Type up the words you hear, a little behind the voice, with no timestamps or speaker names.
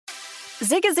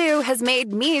Zigazoo has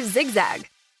made me zigzag.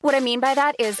 What I mean by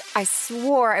that is I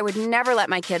swore I would never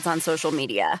let my kids on social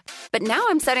media, but now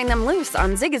I'm setting them loose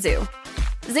on Zigazoo.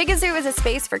 Zigazoo is a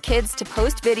space for kids to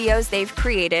post videos they've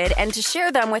created and to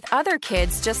share them with other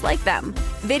kids just like them.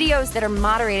 Videos that are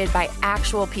moderated by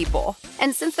actual people.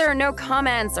 And since there are no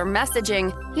comments or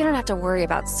messaging, you don't have to worry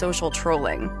about social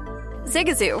trolling.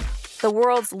 Zigazoo, the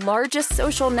world's largest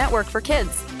social network for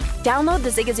kids. Download the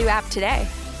Zigazoo app today.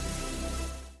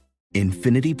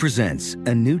 Infiniti presents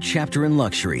a new chapter in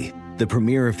luxury, the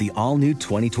premiere of the all-new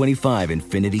 2025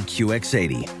 Infiniti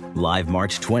QX80, live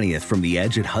March 20th from the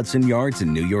Edge at Hudson Yards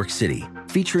in New York City,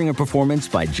 featuring a performance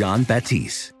by Jon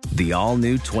Batiste. The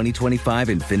all-new 2025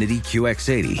 Infiniti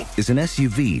QX80 is an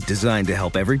SUV designed to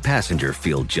help every passenger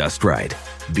feel just right.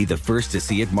 Be the first to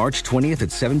see it March 20th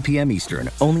at 7 p.m. Eastern,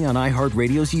 only on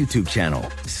iHeartRadio's YouTube channel.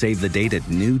 Save the date at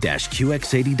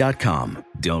new-QX80.com.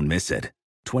 Don't miss it.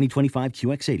 2025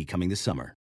 QX80 coming this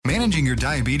summer. Managing your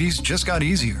diabetes just got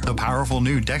easier. The powerful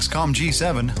new Dexcom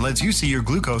G7 lets you see your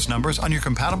glucose numbers on your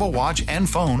compatible watch and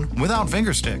phone without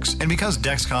finger sticks. And because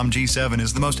Dexcom G7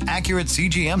 is the most accurate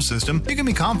CGM system, you can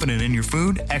be confident in your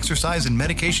food, exercise, and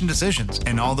medication decisions.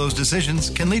 And all those decisions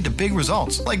can lead to big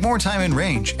results, like more time in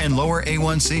range and lower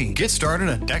A1C. Get started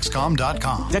at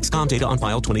Dexcom.com. Dexcom data on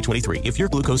file 2023. If your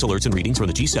glucose alerts and readings from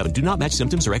the G7 do not match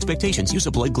symptoms or expectations, use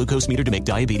a blood glucose meter to make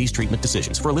diabetes treatment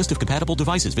decisions. For a list of compatible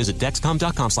devices, visit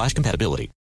Dexcom.com/compatibility.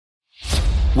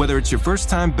 Whether it's your first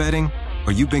time betting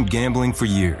or you've been gambling for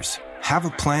years, have a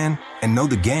plan and know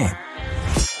the game.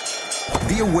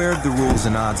 Be aware of the rules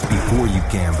and odds before you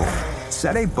gamble.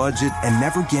 Set a budget and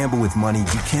never gamble with money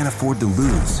you can't afford to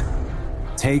lose.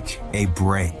 Take a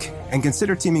break and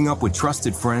consider teaming up with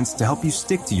trusted friends to help you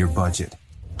stick to your budget.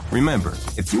 Remember,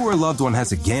 if you or a loved one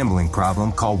has a gambling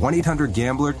problem, call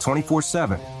 1-800-GAMBLER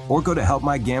 24/7 or go to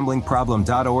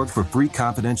helpmygamblingproblem.org for free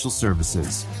confidential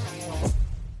services.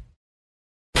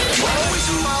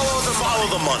 Follow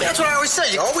the money. That's what I always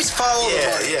say. You always follow the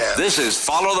money. Yeah. This is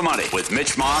Follow the Money with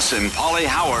Mitch Moss and Paulie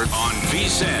Howard on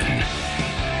VSiN.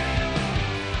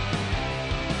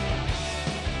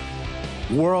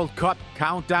 World Cup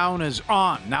countdown is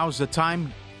on. Now's the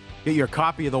time. Get your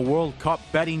copy of the World Cup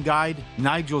betting guide.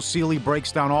 Nigel Seeley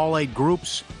breaks down all 8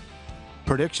 groups.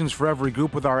 Predictions for every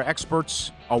group with our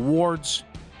experts. Awards.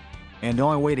 And the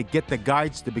only way to get the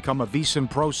guides to become a VSiN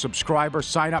Pro subscriber,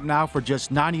 sign up now for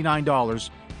just $99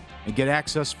 and get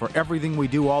access for everything we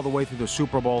do all the way through the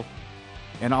Super Bowl.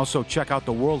 And also check out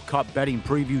the World Cup betting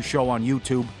preview show on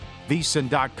YouTube,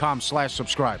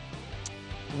 VSiN.com/subscribe.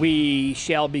 We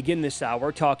shall begin this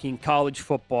hour talking college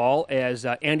football as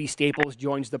Andy Staples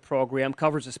joins the program,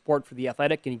 covers the sport for The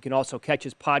Athletic, and you can also catch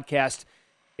his podcast.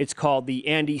 It's called The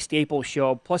Andy Staples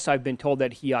Show. Plus, I've been told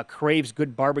that he craves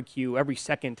good barbecue every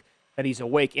second that he's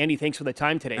awake. Andy, thanks for the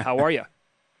time today. How are you?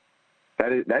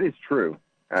 That is true.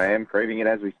 I am craving it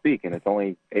as we speak, and it's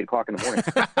only 8 o'clock in the morning.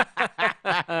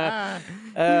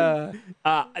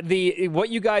 What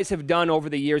you guys have done over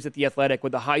the years at The Athletic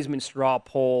with the Heisman straw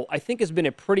poll, I think has been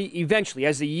a pretty, eventually,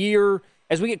 as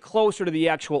we get closer to the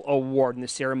actual award and the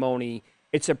ceremony,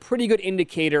 it's a pretty good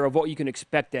indicator of what you can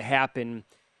expect to happen.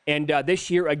 And this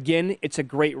year, again, it's a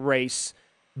great race.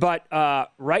 But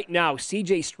right now,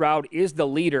 C.J. Stroud is the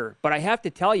leader. But I have to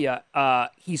tell you,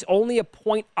 he's only a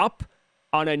point up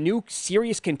on a new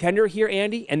serious contender here,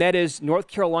 Andy, and that is North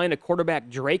Carolina quarterback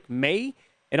Drake May.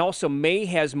 And also May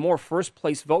has more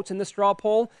first-place votes in the straw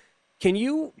poll. Can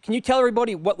you tell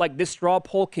everybody what this straw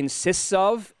poll consists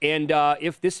of and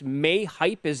if this May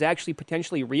hype is actually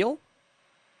potentially real?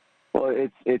 Well,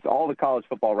 it's all the college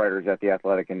football writers at The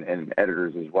Athletic and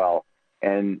editors as well.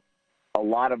 And a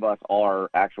lot of us are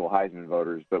actual Heisman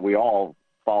voters, but we all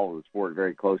follow the sport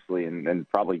very closely and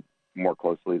probably more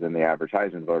closely than the average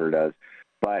Heisman voter does.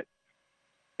 But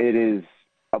it is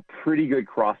a pretty good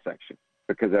cross-section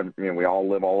because we all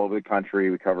live all over the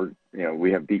country. We cover,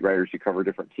 we have beat writers who cover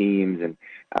different teams, and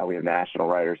we have national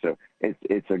writers. So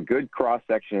it's a good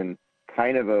cross-section,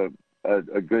 kind of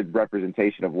a good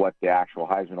representation of what the actual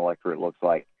Heisman electorate looks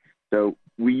like. So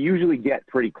we usually get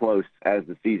pretty close as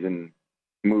the season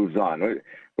moves on.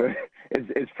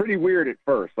 It's pretty weird at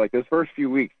first. Like those first few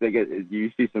weeks,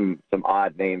 you see some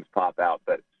odd names pop out,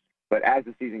 but as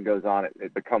the season goes on,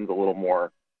 it becomes a little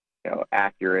more,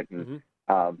 accurate. And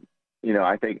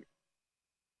I think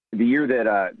the year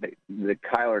that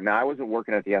Kyler. Now I wasn't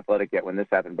working at The Athletic yet when this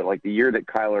happened, but like the year that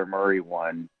Kyler Murray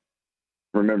won,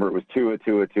 remember it was Tua,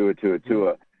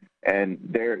 and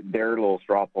their little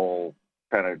straw poll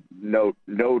kind of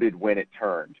noted when it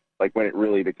turned. Like when it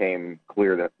really became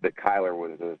clear that Kyler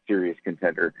was a serious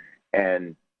contender.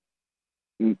 And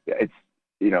it's,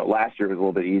 last year was a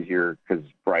little bit easier because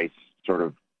Bryce sort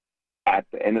of at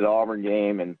the end of the Auburn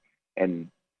game and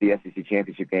the SEC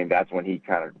championship game, that's when he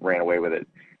kind of ran away with it.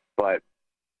 But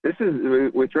this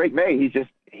is with Drake May.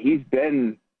 He's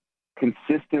been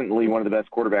consistently one of the best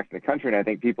quarterbacks in the country, and I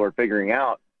think people are figuring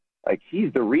out like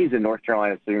he's the reason North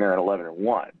Carolina is sitting there at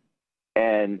 11-1,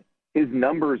 and his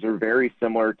numbers are very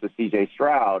similar to C.J.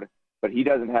 Stroud, but he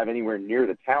doesn't have anywhere near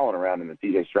the talent around him that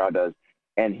C.J. Stroud does,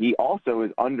 and he also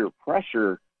is under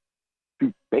pressure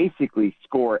to basically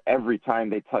score every time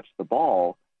they touch the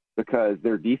ball because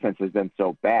their defense has been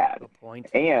so bad. Good point.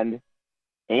 And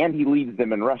he leads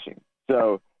them in rushing.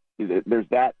 So there's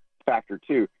that factor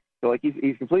too. So like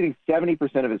he's completing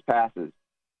 70% of his passes.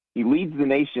 He leads the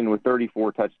nation with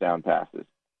 34 touchdown passes.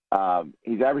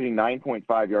 He's averaging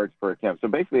 9.5 yards per attempt. So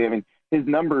basically, I mean, his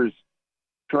numbers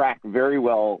track very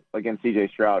well against C.J.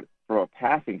 Stroud from a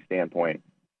passing standpoint.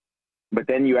 But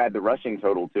then you add the rushing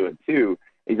total to it too.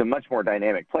 He's a much more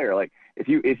dynamic player. Like if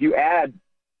you add,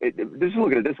 just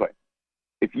look at it this way: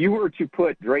 if you were to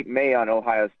put Drake May on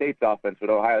Ohio State's offense, would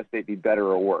Ohio State be better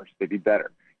or worse? They'd be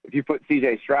better. If you put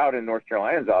C.J. Stroud in North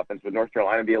Carolina's offense, would North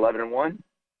Carolina be 11-1?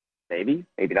 Maybe,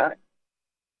 maybe not.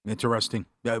 Interesting.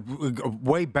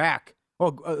 Way back,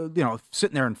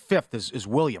 sitting there in fifth is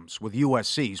Williams with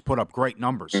USC. He's put up great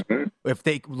numbers. Mm-hmm. If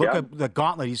they look at the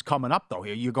gauntlet he's coming up, though,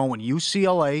 here you're going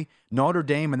UCLA, Notre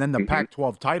Dame, and then the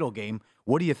Pac-12 title game.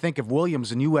 What do you think if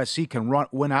Williams and USC can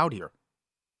win out here?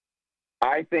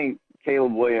 I think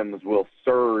Caleb Williams will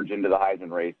surge into the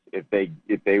Heisman race if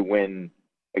they win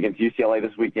against UCLA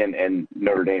this weekend and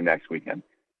Notre Dame next weekend,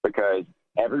 because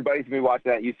everybody's going to be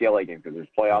watching that UCLA game because there's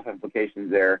playoff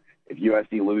implications there. If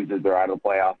USC loses, they're out of the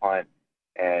playoff hunt,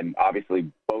 and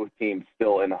obviously both teams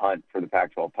still in the hunt for the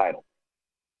Pac-12 title.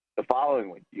 The following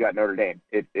week, you got Notre Dame.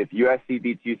 If USC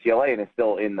beats UCLA and is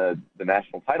still in the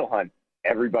national title hunt,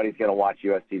 everybody's going to watch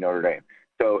USC Notre Dame.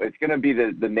 So it's going to be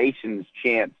the nation's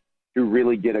chance to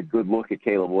really get a good look at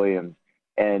Caleb Williams.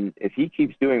 And if he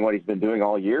keeps doing what he's been doing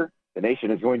all year, the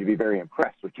nation is going to be very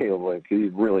impressed with Caleb Williams because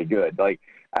he's really good. Like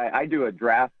I do a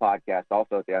draft podcast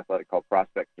also at The Athletic called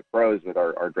Prospects to Pros with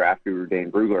our draft guru,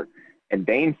 Dane Brugler. And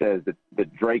Dane says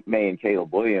that Drake May and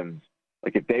Caleb Williams,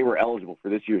 like if they were eligible for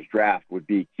this year's draft, would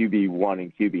be QB1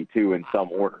 and QB2 in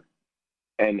some order.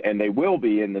 And they will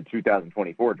be in the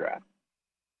 2024 draft.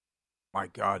 My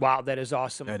God. Wow, that is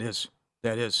awesome. That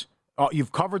is.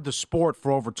 You've covered the sport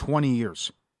for over 20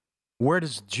 years. Where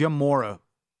does Jim Mora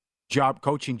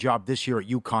coaching job this year at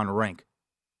UConn rank?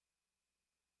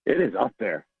 It is up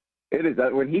there. It is.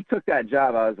 When he took that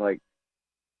job, I was like,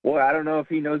 boy, I don't know if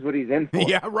he knows what he's in for.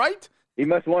 Yeah, right? He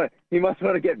must want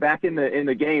to get back in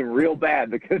the game real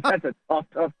bad because that's a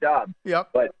tough job. Yep.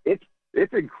 But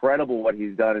it's incredible what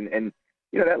he's done. And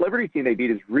that Liberty team they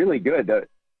beat is really good.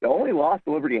 The only loss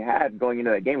the Liberty had going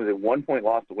into that game was a 1-point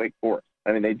loss to Wake Forest.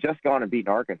 I mean, they'd just gone and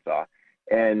beaten Arkansas.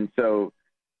 And so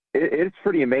it's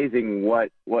pretty amazing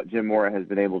what Jim Mora has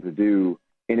been able to do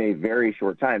in a very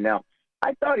short time. Now,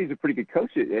 I thought he's a pretty good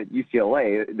coach at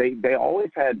UCLA. They always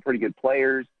had pretty good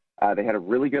players. They had a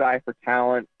really good eye for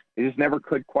talent. They just never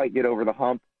could quite get over the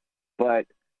hump. But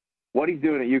what he's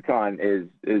doing at UConn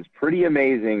is pretty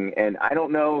amazing. And I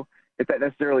don't know if that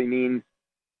necessarily means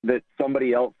that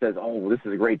somebody else says, oh, well, this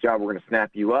is a great job, we're going to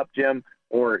snap you up, Jim,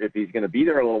 or if he's going to be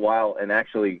there a little while and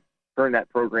actually turn that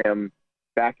program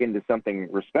back into something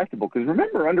respectable. Because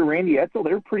remember, under Randy Edsall,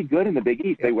 they were pretty good in the Big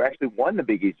East. They actually won the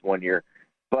Big East one year,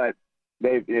 but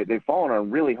they've fallen on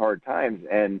really hard times.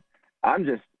 And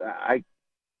I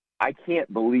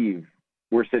can't believe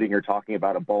we're sitting here talking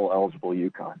about a bowl-eligible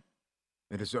UConn.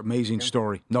 It is an amazing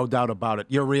story, no doubt about it.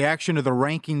 Your reaction to the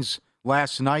rankings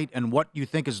last night and what you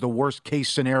think is the worst-case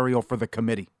scenario for the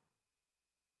committee?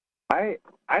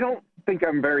 I don't think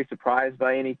I'm very surprised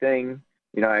by anything.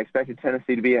 I expected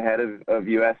Tennessee to be ahead of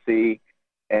USC,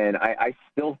 and I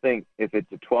still think if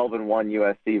it's a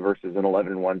 12-1 USC versus an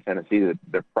 11-1 Tennessee, that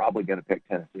they're probably going to pick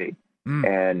Tennessee.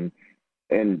 And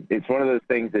it's one of those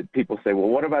things that people say, well,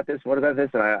 what about this? What about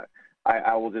this? And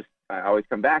I always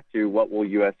come back to what will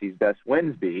USC's best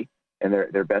wins be, and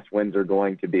their best wins are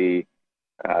going to be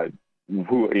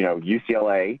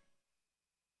UCLA,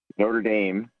 Notre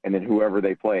Dame, and then whoever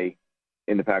they play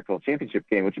in the Pac-12 championship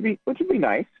game, which would be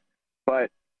nice.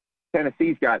 But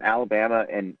Tennessee's got Alabama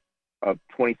and a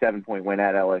 27-point win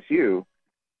at LSU,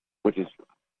 which is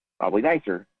probably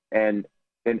nicer. And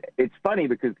it's funny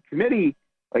because the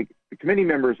committee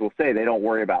members will say they don't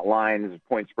worry about lines,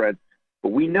 point spreads,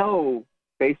 but we know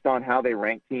based on how they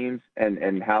rank teams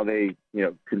and how they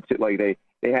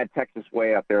they had Texas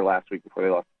way up there last week before they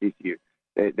lost to TCU.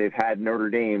 They've had Notre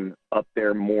Dame up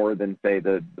there more than, say,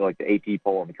 the AP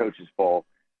poll and the coaches poll,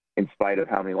 in spite of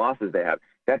how many losses they have.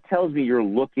 that tells me you're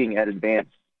looking at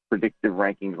advanced predictive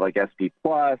rankings like SP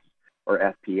Plus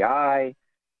or FPI.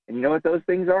 And you know what those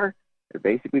things are? They're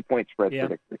basically point spread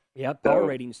predictors. Yeah, power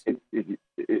ratings.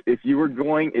 If you were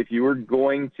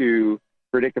going to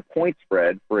predict a point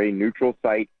spread for a neutral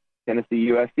site Tennessee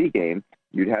USC game,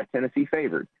 you'd have Tennessee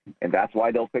favored, and that's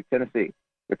why they'll pick Tennessee,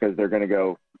 because they're going to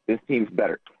go, this team's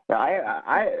better. Now,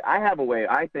 I have a way.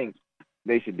 I think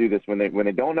they should do this when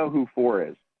they don't know who 4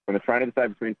 is, when they're trying to decide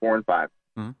between 4 and 5.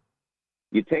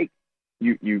 Mm-hmm.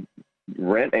 You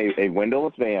rent a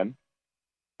windowless van,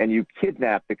 and you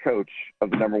kidnap the coach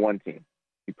of the number 1 team.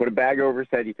 You put a bag over his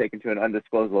head, you take him to an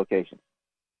undisclosed location,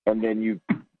 and then you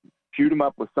shoot him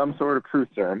up with some sort of truth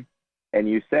serum, and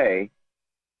you say,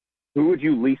 who would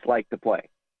you least like to play?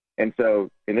 And so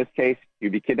in this case,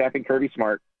 you'd be kidnapping Kirby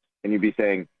Smart, and you'd be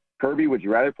saying, Kirby, would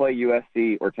you rather play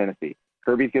USC or Tennessee?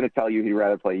 Kirby's going to tell you he'd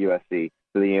rather play USC,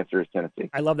 so the answer is Tennessee.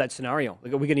 I love that scenario. We're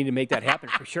going to need to make that happen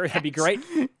for sure. That'd be great.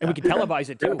 And we can televise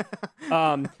it too.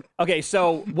 Okay,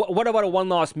 so what about a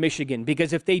one-loss Michigan?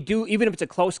 Because if they do, even if it's a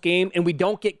close game and we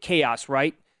don't get chaos,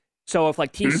 right? So if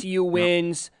like TCU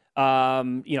wins,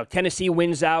 Tennessee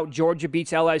wins out, Georgia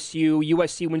beats LSU,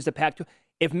 USC wins the Pac-12.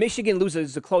 If Michigan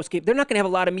loses a close game, they're not going to have a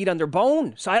lot of meat on their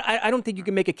bone. So I don't think you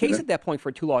can make a case at that point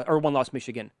for a one-loss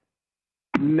Michigan.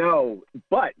 No,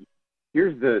 but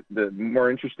here's the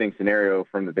more interesting scenario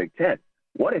from the Big Ten.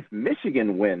 What if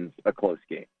Michigan wins a close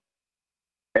game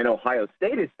and Ohio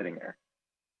State is sitting there?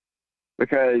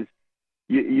 Because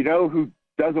you know who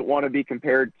doesn't want to be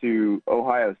compared to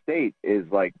Ohio State is,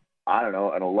 like, I don't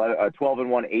know, a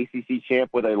 12-1 ACC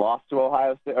champ with a loss to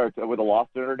Ohio State, or with a loss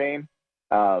to Notre Dame.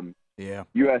 Yeah.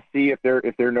 USC,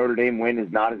 if their Notre Dame win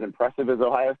is not as impressive as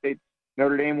Ohio State's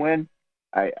Notre Dame win,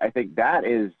 I think that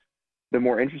is the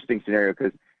more interesting scenario,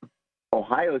 because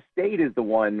Ohio State is the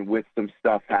one with some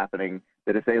stuff happening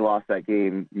that if they lost that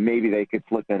game, maybe they could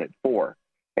slip in at 4.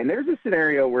 And there's a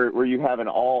scenario where you have an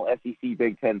all SEC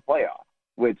Big Ten playoff,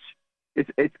 which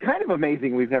it's kind of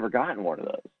amazing we've never gotten one of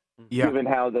those, given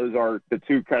how those are the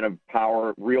two kind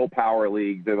of real power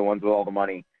leagues. They're the ones with all the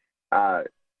money.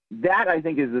 That, I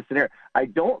think, is the scenario. I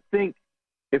don't think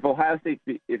if Ohio State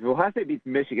beats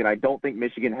Michigan, I don't think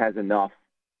Michigan has enough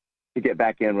to get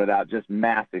back in without just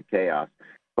massive chaos.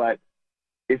 But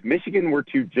if Michigan were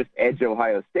to just edge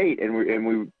Ohio State, and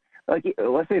we like,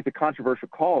 let's say it's a controversial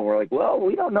call, and we're like, well,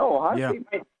 we don't know. Ohio State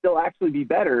might still actually be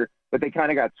better, but they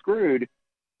kind of got screwed.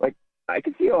 Like, I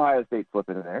can see Ohio State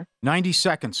flipping in there. 90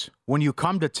 seconds. When you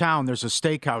come to town, there's a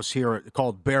steakhouse here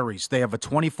called Barry's. They have a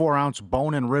 24-ounce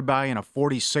bone and ribeye and a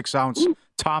 46-ounce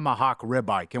tomahawk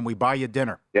ribeye. Can we buy you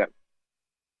dinner? Yeah.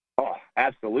 Oh,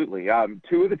 absolutely.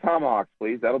 2 of the tomahawks,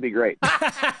 please. That'll be great.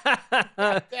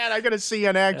 Dad, I got to see you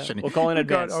in action. We'll call in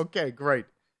advance. Okay, great.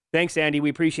 Thanks, Andy. We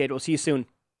appreciate it. We'll see you soon.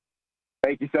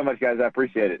 Thank you so much, guys. I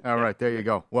appreciate it. All right, there you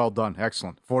go. Well done.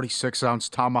 Excellent. 46-ounce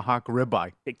tomahawk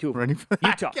ribeye. Take 2. Ready for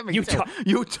that?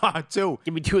 Utah, too.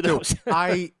 Give me 2 of those.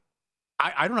 I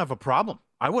don't have a problem.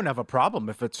 I wouldn't have a problem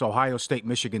if it's Ohio State,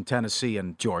 Michigan, Tennessee,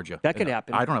 and Georgia. That could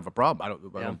happen. I don't have a problem. I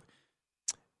don't.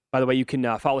 By the way, you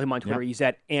can follow him on Twitter. Yep. He's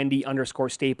at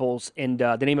Andy_Staples, and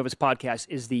the name of his podcast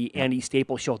is The Andy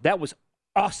Staples Show. That was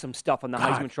awesome stuff on the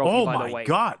Heisman Trophy, by the way. Oh, my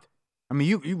God. I mean,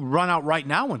 you run out right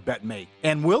now and bet me.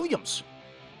 And Williams.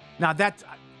 Now, that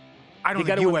I don't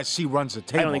think USC runs the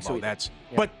table, I don't think so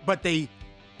though. But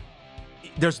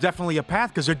there's definitely a path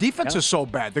because their defense is so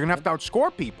bad. They're going to have to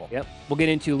outscore people. Yep. We'll get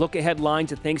into look-ahead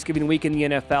lines of Thanksgiving week in the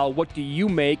NFL. What do you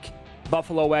make?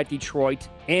 Buffalo at Detroit.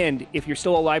 And if you're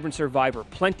still alive and Survivor,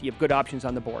 plenty of good options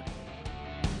on the board.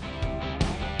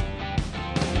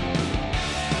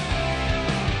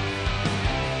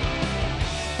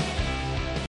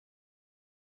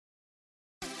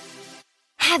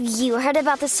 Have you heard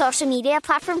about the social media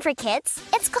platform for kids?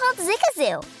 It's called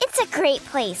Zigazoo. It's a great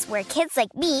place where kids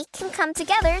like me can come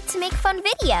together to make fun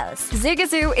videos.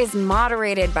 Zigazoo is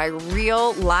moderated by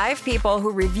real, live people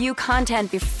who review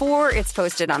content before it's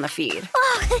posted on the feed.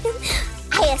 Oh,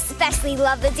 I especially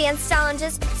love the dance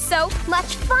challenges. So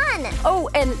much fun. Oh,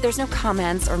 and there's no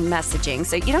comments or messaging,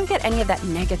 so you don't get any of that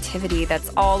negativity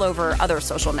that's all over other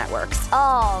social networks.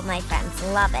 All my friends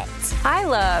love it. I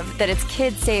love that it's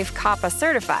kid-safe COPPA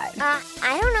certified.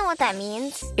 I don't know what that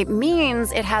means. It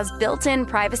means it has built-in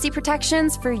privacy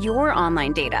protections for your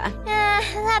online data.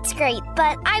 That's great,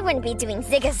 but I wouldn't be doing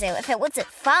Zigazoo if it wasn't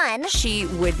fun. She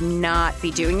would not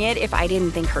be doing it if I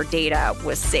didn't think her data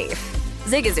was safe.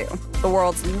 Zigazoo, the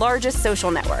world's largest social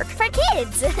network. For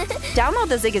kids. Download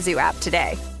the Zigazoo app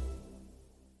today.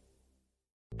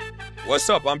 What's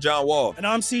up? I'm John Wall. And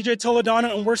I'm CJ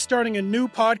Toledano, and we're starting a new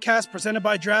podcast presented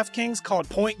by DraftKings called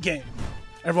Point Game.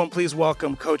 Everyone, please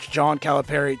welcome Coach John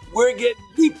Calipari. We're getting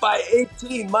beat by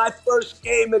 18. My first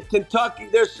game in Kentucky,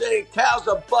 they're saying Cal's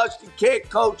a bust. He can't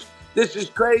coach. This is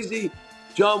crazy.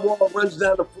 John Wall runs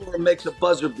down the floor and makes a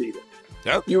buzzer beater.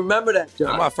 Yep. You remember that, John?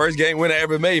 That's my first game winner I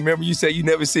ever made. Remember you said you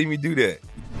never see me do that.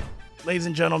 Ladies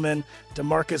and gentlemen,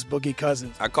 DeMarcus Boogie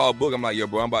Cousins. I called Book. I'm like, yo,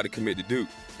 bro, I'm about to commit to Duke.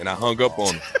 And I hung up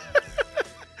on him.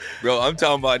 Bro, I'm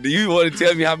talking about, do you want to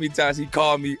tell me how many times he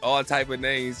called me all type of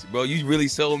names? Bro, you really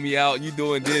sold me out. You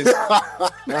doing this.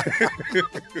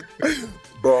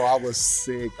 Bro, I was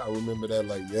sick. I remember that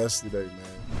like yesterday, man.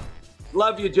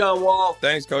 Love you, John Wall.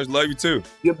 Thanks, Coach. Love you, too.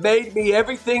 You made me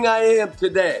everything I am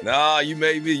today. Nah, you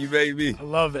made me. You made me. I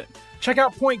love it. Check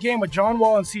out Point Game with John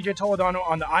Wall and CJ Toledano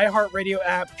on the iHeartRadio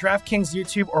app, DraftKings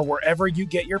YouTube, or wherever you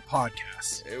get your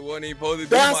podcasts. It wasn't even supposed to be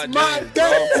That's my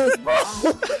day, bro.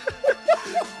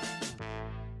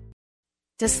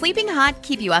 Does sleeping hot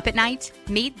keep you up at night?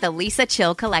 Meet the Lisa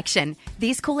Chill Collection.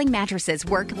 These cooling mattresses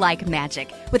work like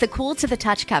magic with a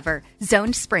cool-to-the-touch cover,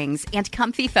 zoned springs, and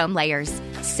comfy foam layers.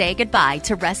 Say goodbye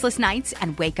to restless nights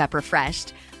and wake up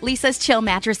refreshed. Lisa's Chill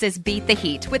mattresses beat the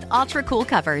heat with ultra-cool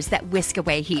covers that whisk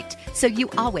away heat, so you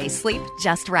always sleep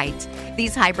just right.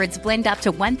 These hybrids blend up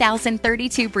to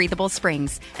 1,032 breathable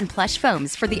springs and plush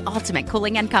foams for the ultimate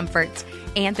cooling and comfort.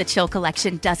 And the Chill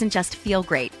Collection doesn't just feel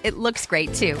great, it looks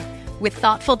great too, with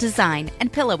thoughtful design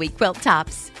and pillowy quilt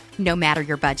tops. No matter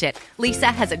your budget, Lisa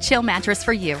has a Chill mattress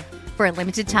for you. For a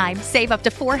limited time, save up to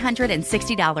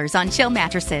 $460 on Chill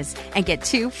mattresses and get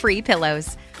 2 free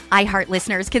pillows. iHeart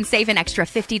listeners can save an extra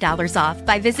 $50 off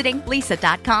by visiting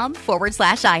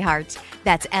lisa.com/iHeart.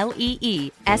 That's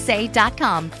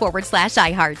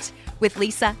LEESA.com/iHeart. With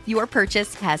Lisa, your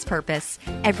purchase has purpose.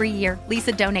 Every year,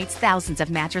 Lisa donates thousands of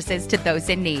mattresses to those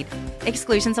in need.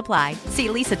 Exclusions apply. See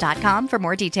lisa.com for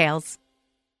more details.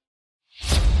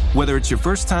 Whether it's your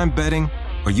first time betting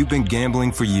or you've been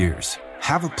gambling for years,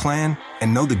 have a plan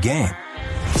and know the game.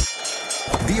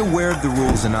 Be aware of the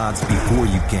rules and odds before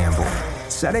you gamble.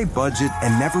 Set a budget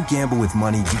and never gamble with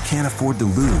money you can't afford to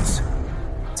lose.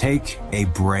 Take a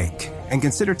break and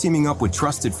consider teaming up with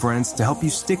trusted friends to help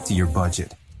you stick to your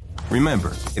budget.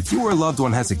 Remember, if you or a loved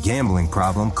one has a gambling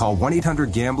problem, call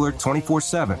 1-800-GAMBLER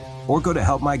 24/7 or go to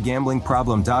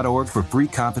helpmygamblingproblem.org for free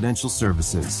confidential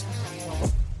services.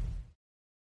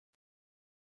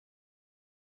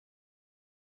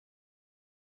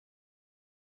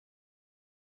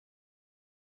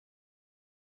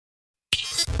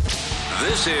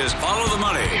 This is Follow the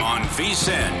Money on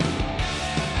VSiN.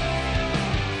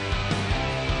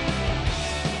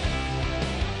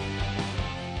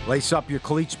 Lace up your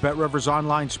cleats. BetRivers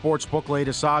Online Sportsbook.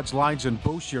 Latest odds, lines, and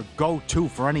boosts. Your go-to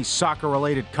for any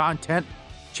soccer-related content.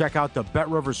 Check out the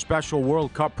BetRivers Special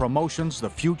World Cup promotions, the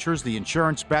futures, the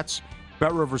insurance bets.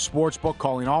 BetRivers Sportsbook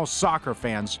calling all soccer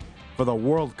fans for the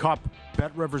World Cup.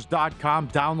 BetRivers.com.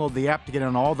 Download the app to get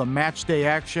in all the match day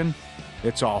action.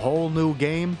 It's a whole new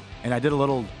game. And I did a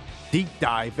little deep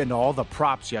dive into all the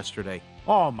props yesterday.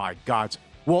 Oh, my God.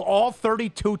 Will all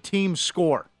 32 teams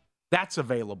score? That's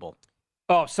available.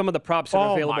 Oh, some of the props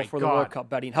are available for the World Cup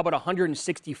betting. How about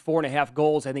 164.5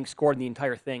 goals, I think, scored in the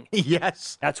entire thing?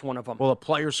 Yes. That's one of them. Will a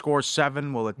player score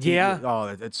 7? Will a team? Yeah. Oh,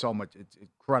 it's so much. It's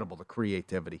incredible, the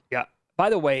creativity. Yeah. By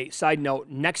the way, side note,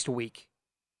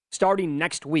 starting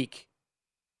next week,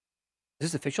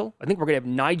 is this official? I think we're going to have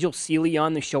Nigel Seeley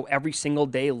on the show every single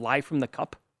day, live from the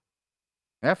Cup.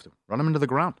 Have to. Run him into the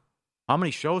ground. How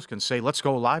many shows can say, let's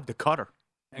go live to Qatar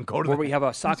and go to where we have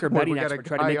a soccer betting expert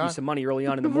try to make you some money early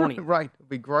on in the morning. Right. It'd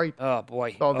be great. Oh,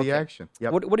 boy. All the action.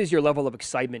 Yep. What is your level of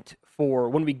excitement for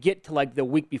when we get to like the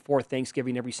week before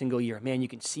Thanksgiving every single year? Man, you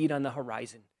can see it on the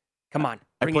horizon. Come on.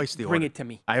 Bring it to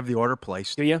me. I have the order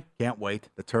placed. Do you? Can't wait.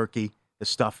 The turkey, the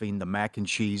stuffing, the mac and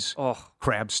cheese,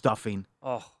 crab stuffing,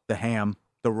 the ham,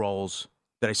 the rolls.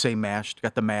 Did I say mashed?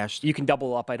 Got the mashed. You can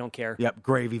double up. I don't care. Yep.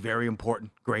 Gravy, very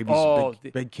important. Gravy's a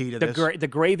big key to this. The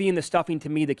gravy and the stuffing, to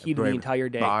me, the key to the entire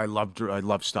day. I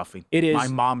love stuffing. It is. My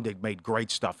mom made great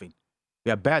stuffing.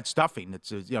 Yeah, bad stuffing.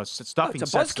 Stuffing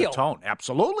sets the tone.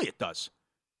 Absolutely, it does.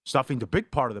 Stuffing's a big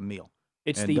part of the meal.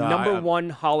 It's the number one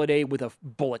holiday with a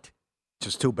bullet.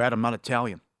 Just too bad I'm not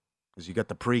Italian, because you got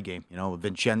the pregame.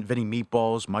 Vinny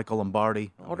Meatballs, Michael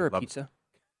Lombardi. Order a pizza.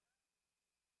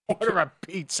 Order a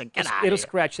pizza. It'll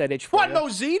scratch that itch for you. What, you. no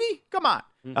ziti? Come on.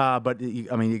 But,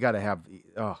 you got to have,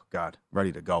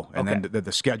 ready to go. And then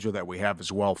the schedule that we have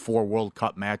as well, 4 World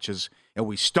Cup matches. And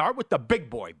we start with the big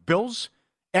boy, Bills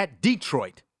at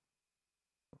Detroit.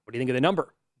 What do you think of the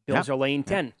number? Bills are laying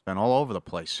 10. It's been all over the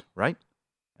place, right?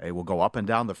 They will go up and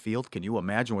down the field. Can you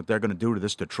imagine what they're going to do to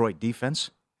this Detroit defense?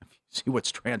 See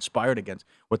what's transpired against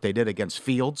what they did against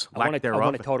Fields. I want a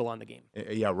total on the game.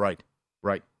 Yeah, right.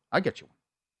 Right. I get you.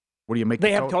 What do you make?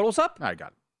 They have totals up? I got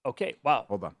it. Okay, wow.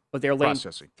 Hold on. But they're laying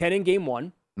Processing. 10 in game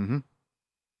one. Mm-hmm.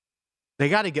 They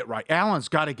got to get right. Allen's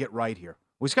got to get right here.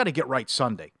 Well, he's got to get right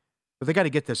Sunday. But they got to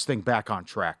get this thing back on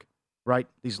track, right?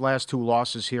 These last 2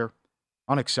 losses here,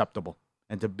 unacceptable.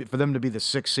 And for them to be the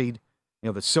 6th seed,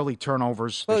 the silly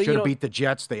turnovers. They should have beat the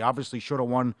Jets. They obviously should have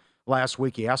won last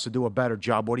week. He has to do a better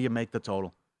job. What do you make the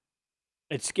total?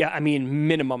 It's,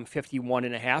 minimum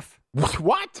 51.5.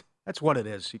 What? That's what it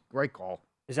is. Great call.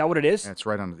 Is that what it is? That's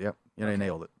right on. Yep. Yeah, they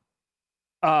nailed it.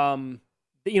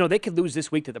 They could lose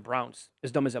this week to the Browns,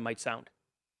 as dumb as that might sound.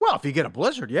 Well, if you get a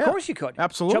blizzard, yeah. Of course you could.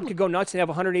 Absolutely. Chubb could go nuts and have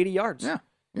 180 yards. Yeah.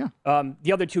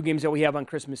 The other 2 games that we have on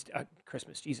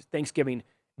Thanksgiving,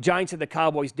 Giants and the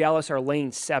Cowboys. Dallas are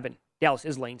laying 7. Dallas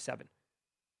is laying 7.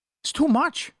 It's too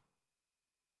much.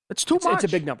 It's too much. It's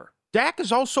a big number. Dak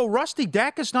is also rusty.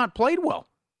 Dak has not played well.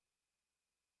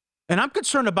 And I'm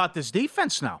concerned about this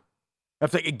defense now.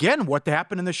 What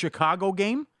happened in the Chicago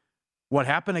game, what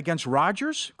happened against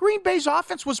Rodgers, Green Bay's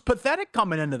offense was pathetic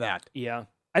coming into that. Yeah.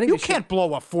 I think you can't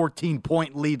blow a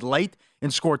 14-point lead late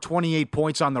and score 28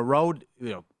 points on the road.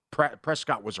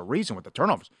 Prescott was a reason with the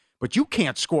turnovers. But you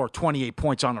can't score 28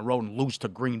 points on the road and lose to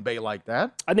Green Bay like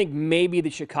that. I think maybe the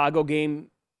Chicago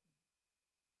game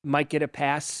might get a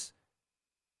pass.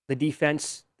 The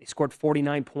defense, they scored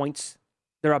 49 points.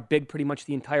 They're up big pretty much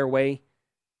the entire way.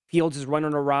 Fields is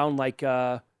running around like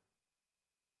a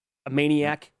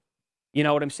maniac. You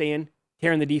know what I'm saying?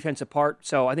 Tearing the defense apart.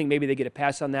 So I think maybe they get a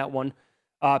pass on that one.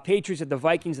 Patriots at the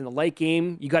Vikings in the late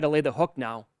game. You got to lay the hook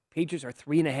now. Patriots are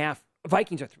 3.5.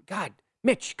 Vikings are 3. God,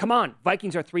 Mitch, come on.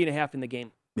 Vikings are 3.5 in the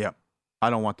game. Yeah. I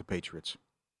don't want the Patriots.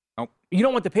 Nope. You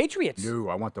don't want the Patriots? No,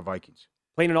 I want the Vikings.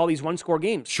 Playing in all these one-score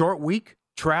games. Short week,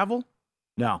 travel?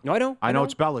 No. No, I don't. I know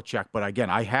it's Belichick, but again,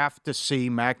 I have to see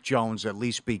Mac Jones at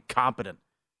least be competent.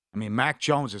 I mean, Mac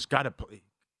Jones has got to play.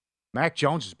 Mac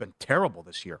Jones has been terrible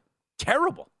this year.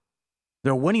 Terrible.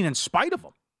 They're winning in spite of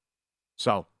him.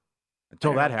 So,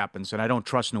 until that happens, and I don't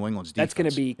trust New England's defense. That's going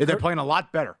to be... They're playing a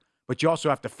lot better. But you also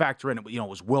have to factor in, it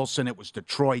was Wilson, it was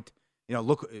Detroit.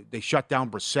 Look, they shut down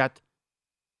Brissett.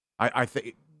 I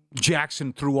think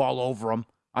Jackson threw all over him.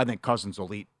 I think Cousins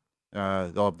will eat.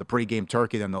 They'll have the pregame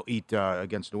turkey, then they'll eat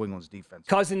against New England's defense.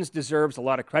 Cousins deserves a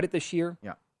lot of credit this year.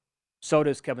 Yeah. So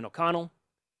does Kevin O'Connell,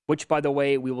 which, by the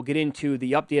way, we will get into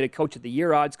the updated Coach of the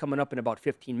Year odds coming up in about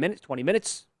 20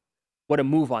 minutes. What a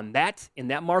move on that in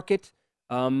that market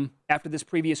after this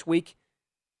previous week.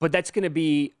 But that's going to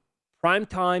be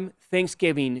primetime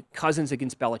Thanksgiving Cousins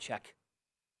against Belichick.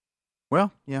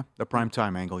 Well, yeah, the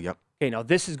primetime angle, yep. Okay, now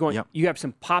this is going, you have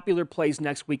some popular plays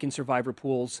next week in Survivor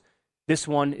pools. This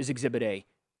one is Exhibit A.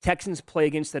 Texans play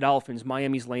against the Dolphins.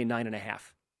 Miami's laying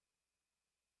 9.5.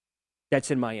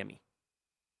 That's in Miami.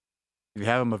 If you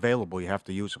have them available, you have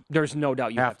to use them. There's no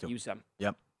doubt you have to use them.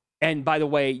 Yep. And by the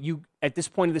way, you at this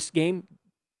point of this game,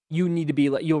 you need to be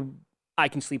like, I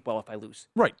can sleep well if I lose.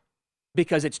 Right.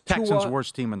 Because it's Texans'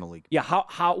 worst team in the league. Yeah,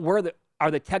 are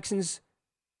the Texans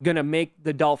going to make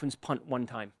the Dolphins punt one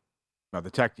time? No,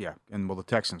 the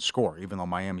Texans score, even though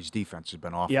Miami's defense has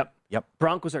been awful. Yep.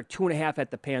 Broncos are 2.5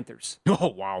 at the Panthers. Oh,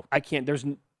 wow. I can't.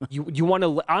 You want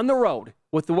to, on the road,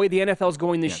 with the way the NFL is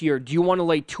going this year, do you want to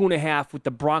lay 2.5 with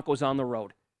the Broncos on the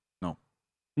road? No.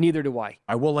 Neither do I.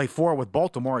 I will lay 4 with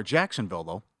Baltimore at Jacksonville,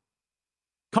 though.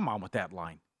 Come on with that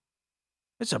line.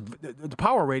 The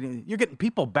power rating, you're getting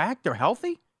people back. They're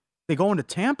healthy. They go into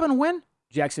Tampa and win.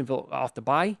 Jacksonville off the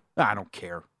bye. I don't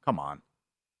care. Come on.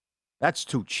 That's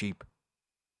too cheap.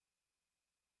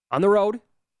 On the road. I'm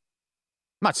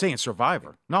not saying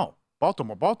Survivor. No.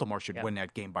 Baltimore should win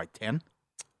that game by 10.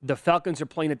 The Falcons are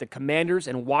playing at the Commanders,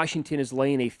 and Washington is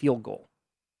laying a field goal.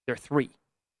 They're 3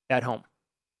 at home.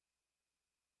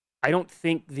 I don't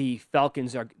think the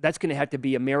Falcons are... That's going to have to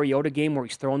be a Mariota game where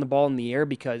he's throwing the ball in the air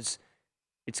because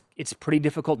it's pretty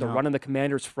difficult to run on the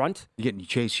Commanders' front. You getting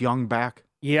Chase Young back?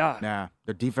 Yeah. Nah.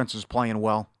 Their defense is playing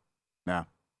well. Nah.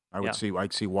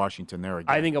 I'd see Washington there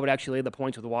again. I think I would actually lay the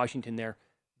points with Washington there.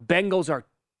 Bengals are...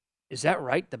 Is that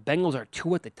right? The Bengals are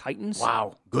 2 at the Titans?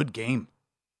 Wow. Good game.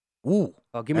 Ooh.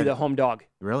 Oh, give me the home dog.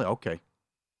 Really? Okay.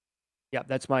 Yeah,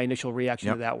 that's my initial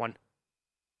reaction to that one.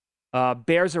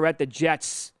 Bears are at the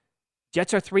Jets.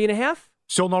 Jets are 3.5?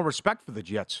 Still no respect for the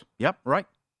Jets. Yep, right.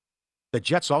 The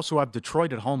Jets also have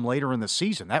Detroit at home later in the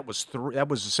season. That was that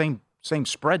was the same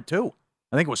spread too.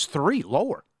 I think it was 3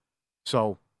 lower.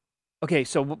 So. Okay,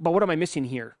 but what am I missing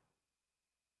here?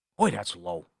 Boy, that's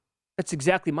low. That's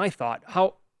exactly my thought.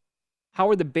 How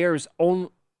are the Bears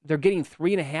they're getting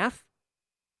 3.5?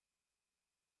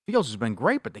 Fields has been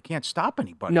great, but they can't stop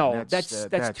anybody. No, that's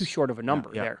too short of a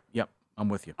number there. Yep, I'm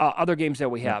with you. Other games that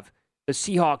we have. The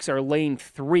Seahawks are laying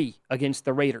 3 against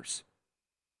the Raiders.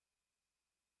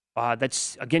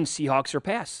 That's, again, Seahawks or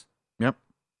pass. Yep.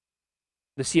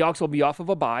 The Seahawks will be off of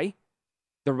a bye.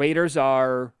 The Raiders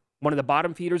are one of the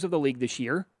bottom feeders of the league this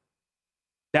year.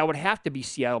 That would have to be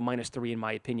Seattle -3, in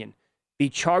my opinion. The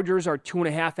Chargers are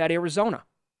 2.5 at Arizona.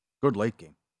 Good late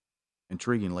game.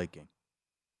 Intriguing late game.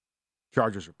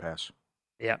 Chargers or pass.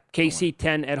 Yeah. KC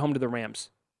 10 at home to the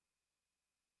Rams.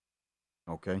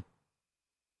 Okay.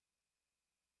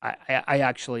 I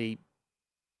actually,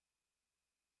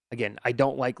 again, I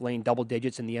don't like laying double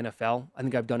digits in the NFL. I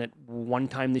think I've done it one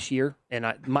time this year. And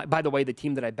by the way, the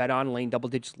team that I bet on laying double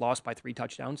digits lost by 3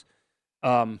 touchdowns.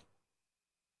 I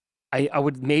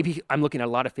would maybe, I'm looking at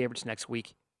a lot of favorites next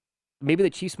week. Maybe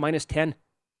the Chiefs -10.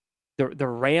 The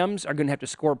Rams are going to have to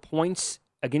score points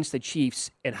against the Chiefs,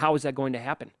 and how is that going to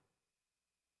happen?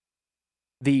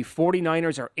 The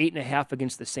 49ers are 8.5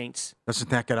 against the Saints. Doesn't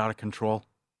that get out of control?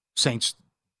 Saints,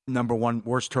 number 1,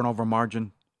 worst turnover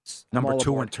margin. Number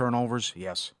 2 in turnovers.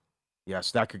 Yes.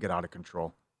 Yes, that could get out of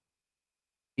control.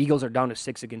 Eagles are down to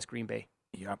 6 against Green Bay.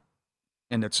 Yep.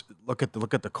 And it's look at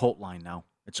the Colt line now.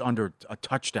 It's under a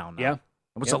touchdown now. Yeah.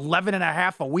 It was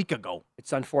 11.5 a week ago.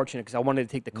 It's unfortunate because I wanted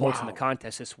to take the Colts in the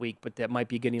contest this week, but that might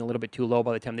be getting a little bit too low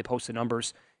by the time they post the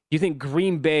numbers. Do you think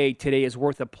Green Bay today is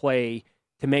worth a play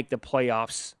to make the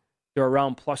playoffs? They're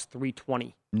around plus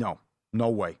 320. No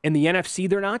way. In the NFC,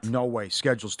 they're not? No way.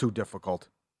 Schedule's too difficult.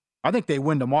 I think they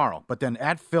win tomorrow, but then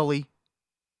at Philly,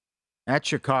 at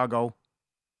Chicago,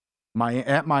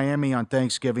 at Miami on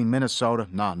Thanksgiving, Minnesota,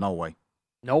 no way.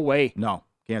 No way. No,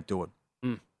 can't do it.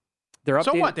 They're updated.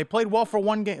 So what? They played well for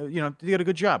one game. You know, they did a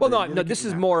good job. Well, no, this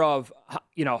is more of,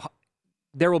 you know,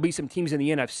 there will be some teams in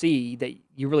the NFC that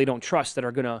you really don't trust that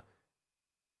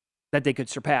they could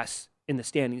surpass in the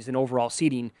standings and overall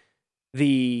seeding.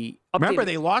 Remember,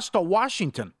 they lost to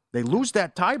Washington. They lose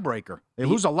that tiebreaker. They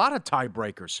lose a lot of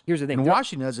tiebreakers. Here's the thing. And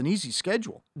Washington has an easy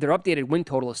schedule. Their updated win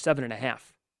total is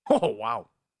 7.5. Oh, wow.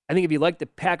 I think if you like the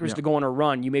Packers to go on a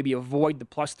run, you maybe avoid the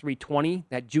plus 320,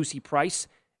 that juicy price,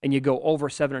 and you go over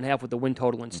 7.5 with the win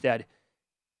total instead.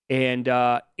 And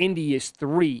Indy is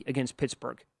 3 against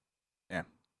Pittsburgh. Yeah.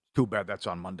 Too bad that's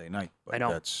on Monday night. But I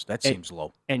know. That seems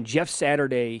low. And Jeff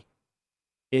Saturday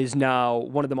is now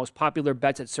one of the most popular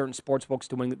bets at certain sportsbooks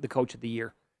to win the Coach of the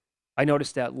Year. I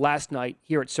noticed that last night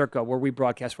here at Circa, where we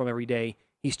broadcast from every day,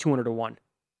 he's 200-1.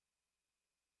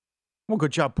 Well,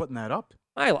 good job putting that up.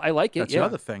 I like it. That's the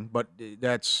other thing. But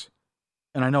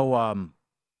and I know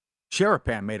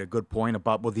Sherapan made a good point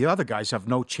about, well, the other guys have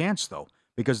no chance, though,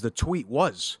 because the tweet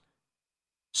was,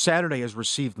 Saturday has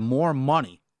received more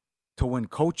money to win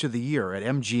Coach of the Year at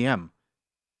MGM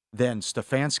than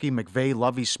Stefanski, McVay,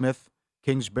 Lovie Smith,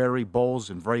 Kingsbury, Bowles,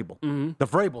 and Vrabel. Mm-hmm. The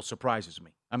Vrabel surprises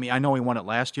me. I mean, I know he won it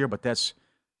last year, but that's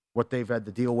what they've had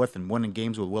to deal with and winning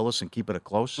games with Willis and keeping it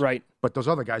close. Right. But those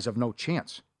other guys have no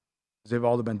chance. They've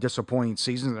all been disappointing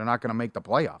seasons. They're not going to make the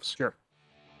playoffs. Sure.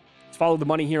 Let's follow the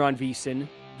money here on VSiN,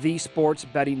 the Sports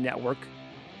Betting Network.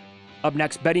 Up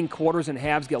next, betting quarters and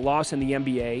halves get lost in the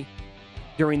NBA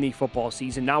during the football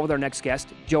season. Now with our next guest,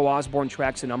 Joe Osborne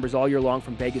tracks the numbers all year long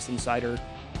from Vegas Insider.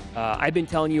 I've been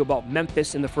telling you about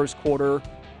Memphis in the first quarter.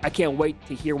 I can't wait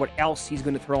to hear what else he's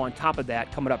going to throw on top of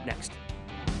that coming up next.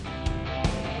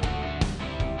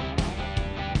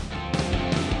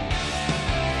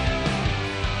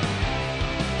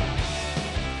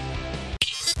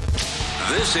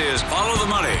 This is Follow the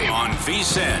Money on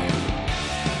VSiN.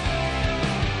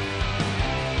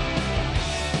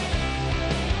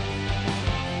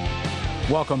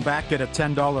 Welcome back. Get a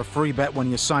 $10 free bet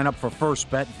when you sign up for First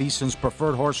Bet, VSiN's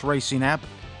preferred horse racing app.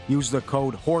 Use the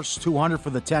code HORSE200 for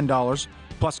the $10.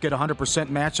 Plus, get a 100%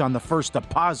 match on the first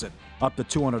deposit up to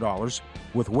 $200.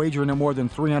 With wagering in more than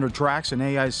 300 tracks and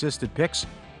AI-assisted picks,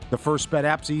 the First Bet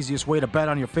app's the easiest way to bet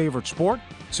on your favorite sport.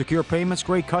 Secure payments,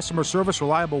 great customer service,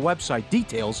 reliable website.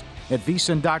 Details at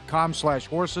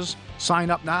vsin.com/horses. Sign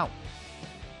up now.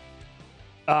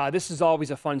 This is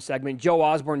always a fun segment. Joe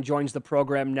Osborne joins the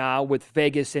program now with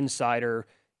Vegas Insider.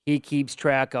 He keeps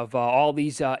track of all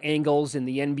these angles in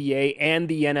the NBA and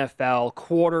the NFL,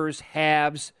 quarters,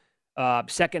 halves,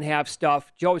 second half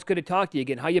stuff. Joe, it's good to talk to you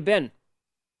again. How you been?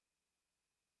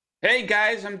 Hey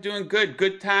guys, I'm doing good.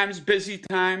 Good times, busy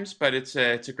times, but it's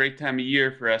a great time of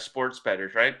year for sports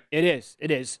bettors, right? It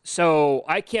is. So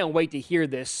I can't wait to hear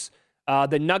this.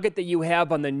 The nugget that you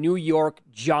have on the New York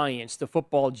Giants, the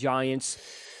football Giants.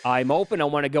 I'm open. I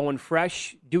want to go in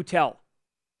fresh. Do tell.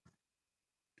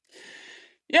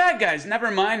 Yeah, guys,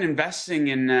 never mind investing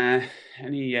in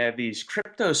any of these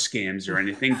crypto scams or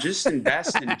anything. Just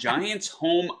invest in Giants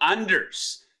home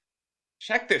unders.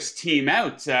 Check this team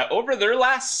out. Over their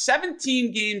last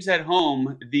 17 games at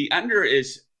home, the under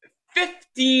is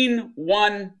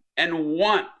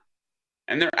 15-1-1.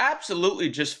 And they're absolutely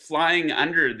just flying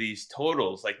under these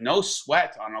totals, like no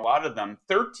sweat on a lot of them.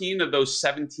 13 of those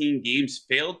 17 games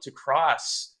failed to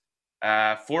cross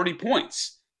 40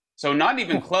 points. So not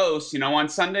even close. On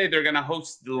Sunday, they're going to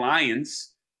host the Lions.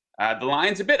 The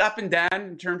Lions a bit up and down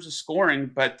in terms of scoring,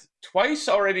 but twice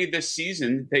already this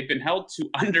season, they've been held to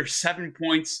under 7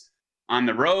 points on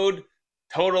the road,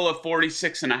 total of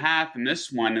 46.5 in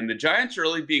this one. And the Giants are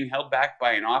really being held back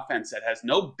by an offense that has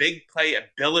no big play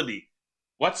ability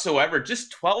whatsoever.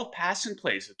 Just 12 passing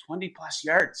plays of 20-plus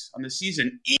yards on the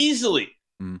season, easily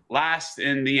last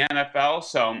in the NFL.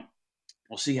 So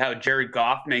we'll see how Jared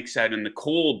Goff makes out in the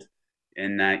cold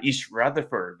in East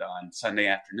Rutherford on Sunday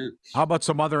afternoon. How about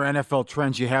some other NFL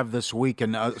trends you have this week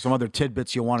and some other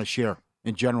tidbits you want to share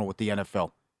in general with the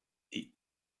NFL?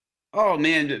 Oh,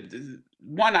 man,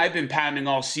 one I've been pounding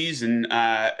all season,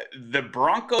 the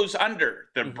Broncos under.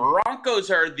 The Broncos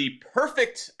are the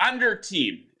perfect under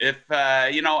team. If,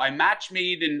 I match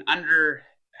made in under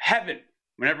heaven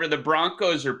whenever the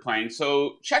Broncos are playing.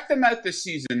 So check them out this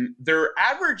season. They're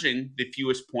averaging the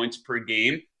fewest points per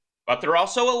game, but they're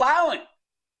also allowing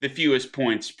the fewest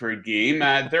points per game.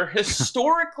 They're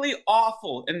historically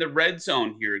awful in the red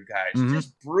zone here, guys.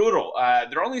 Just brutal.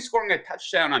 They're only scoring a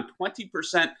touchdown on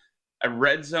 20% of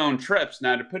red zone trips.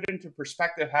 Now, to put into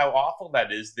perspective how awful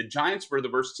that is, the Giants were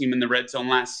the worst team in the red zone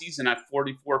last season at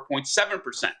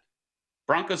 44.7%.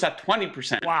 Broncos at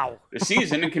 20%. Wow. This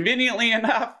season, and conveniently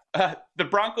enough, the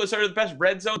Broncos are the best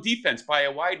red zone defense by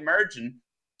a wide margin.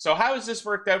 So how has this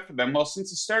worked out for them? Well, since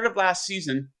the start of last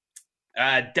season,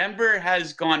 Denver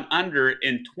has gone under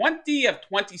in 20 of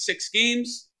 26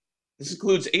 games. This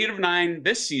includes 8 of 9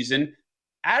 this season.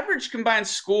 Average combined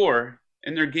score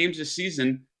in their games this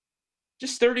season,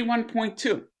 just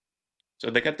 31.2. So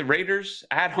they got the Raiders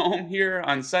at home here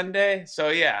on Sunday. So,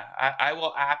 yeah, I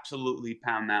will absolutely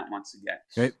pound that once again.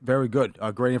 Okay, very good.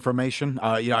 Great information.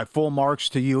 Full marks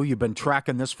to you. You've been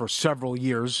tracking this for several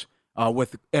years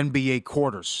with NBA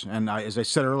quarters. And as I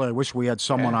said earlier, I wish we had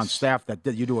someone on staff that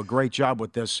did. You do a great job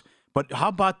with this. But how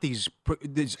about these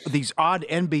odd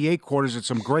NBA quarters and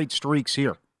some great streaks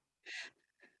here?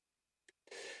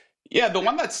 Yeah, the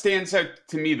one that stands out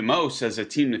to me the most as a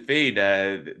team to fade,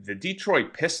 the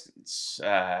Detroit Pistons,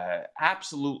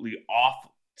 absolutely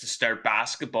awful to start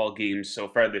basketball games so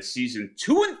far this season.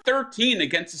 2-13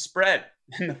 against the spread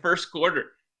in the first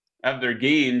quarter of their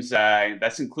games.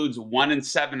 That includes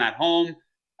 1-7 at home,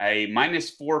 a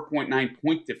minus 4.9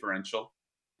 point differential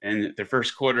in the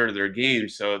first quarter of their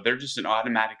games. So they're just an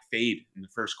automatic fade in the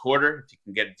first quarter. If you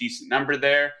can get a decent number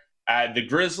there. The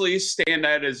Grizzlies stand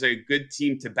out as a good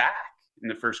team to back in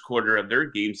the first quarter of their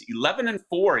games,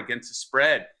 11-4 against the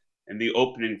spread in the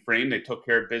opening frame. They took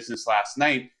care of business last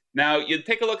night. Now, you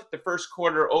take a look at the first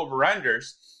quarter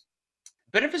over-unders.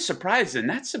 Bit of a surprise, and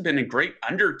that's been a great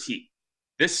under team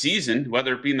this season,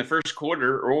 whether it be in the first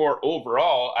quarter or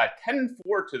overall.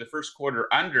 10-4 to the first quarter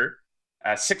under,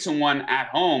 6-1 at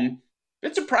home.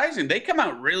 It's surprising. They come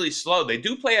out really slow. They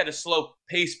do play at a slow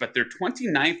pace, but they're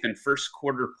 29th in first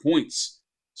quarter points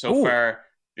so far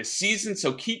this season.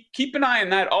 So keep an eye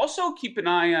on that. Also keep an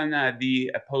eye on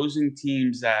the opposing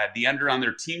teams, the under on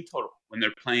their team total when they're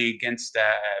playing against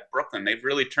Brooklyn. They've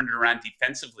really turned it around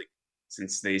defensively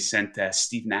since they sent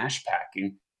Steve Nash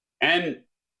packing. And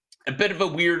a bit of a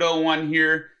weirdo one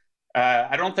here.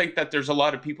 I don't think that there's a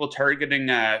lot of people targeting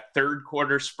third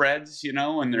quarter spreads,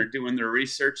 when they're doing their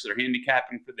research, they're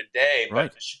handicapping for the day. Right.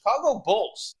 But the Chicago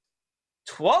Bulls,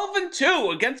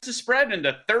 12-2 against the spread in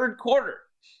the third quarter.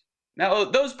 Now,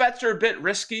 those bets are a bit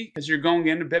risky because you're going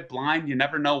in a bit blind. You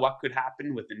never know what could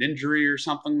happen with an injury or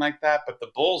something like that. But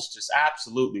the Bulls just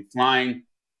absolutely flying.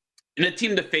 And a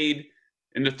team to fade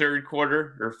in the third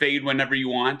quarter, or fade whenever you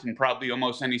want, in probably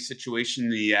almost any situation.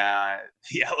 The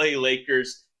LA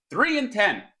Lakers,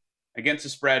 3-10 against the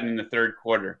spread in the third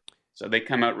quarter. So they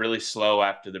come out really slow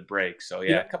after the break. So,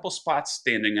 yeah, a couple spots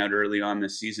standing out early on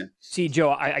this season. See,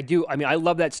 Joe, I do. I mean, I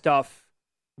love that stuff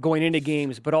going into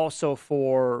games, but also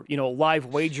for, live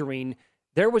wagering.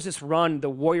 There was this run the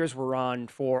Warriors were on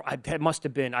for, it must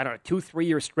have been, 2-3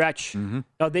 year stretch.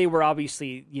 Now, they were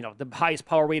obviously, the highest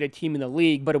power rated team in the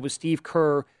league, but it was Steve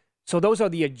Kerr. So those are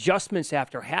the adjustments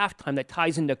after halftime that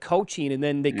ties into coaching, and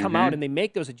then they come out and they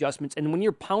make those adjustments. And when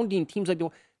you're pounding teams like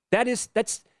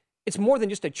it's more than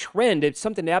just a trend. It's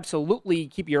something to absolutely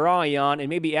keep your eye on and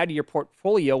maybe add to your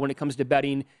portfolio when it comes to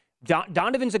betting.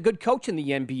 Donovan's a good coach in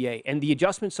the NBA, and the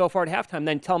adjustments so far at halftime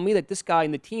then tell me that this guy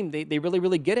and the team, they really,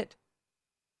 really get it.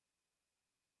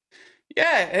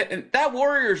 Yeah, and that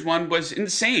Warriors one was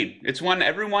insane. It's one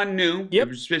everyone knew. Yep.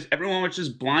 Everyone was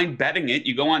just blind betting it.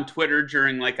 You go on Twitter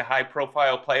during like a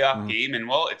high-profile playoff game, and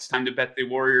well, it's time to bet the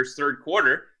Warriors third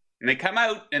quarter, and they come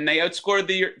out and they outscored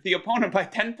the opponent by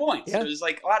 10 points. Yeah. It was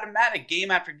like automatic game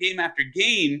after game after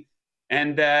game,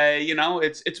 and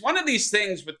it's one of these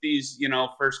things with these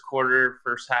first quarter,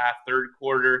 first half, third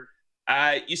quarter.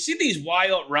 You see these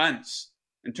wild runs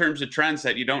in terms of trends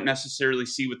that you don't necessarily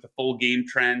see with the full game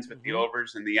trends, with the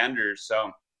overs and the unders. So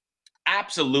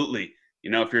absolutely,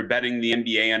 if you're betting the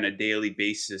NBA on a daily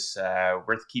basis,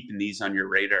 worth keeping these on your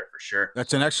radar for sure.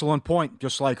 That's an excellent point,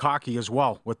 just like hockey as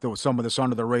well, with some of this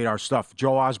under-the-radar stuff.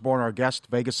 Joe Osborne, our guest,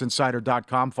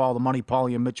 VegasInsider.com. Follow the Money,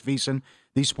 Paulie and Mitch Veasan,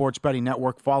 the Sports Betting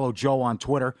Network. Follow Joe on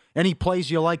Twitter. Any plays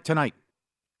you like tonight?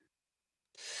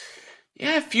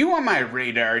 Yeah, a few on my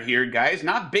radar here, guys.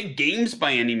 Not big games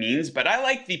by any means, but I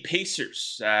like the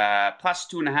Pacers. Plus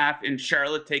 2.5 in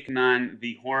Charlotte taking on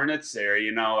the Hornets there.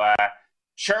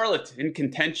 Charlotte in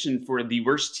contention for the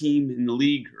worst team in the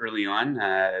league early on.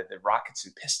 The Rockets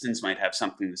and Pistons might have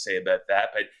something to say about that.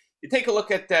 But you take a look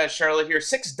at Charlotte here.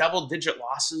 6 double-digit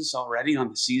losses already on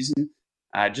the season.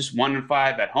 Just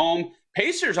 1-5 at home.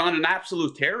 Pacers on an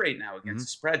absolute tear right now against the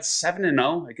spread.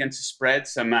 7-0 against the spread.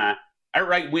 Some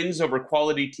outright wins over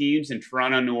quality teams in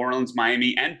Toronto, New Orleans,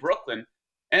 Miami, and Brooklyn.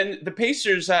 And the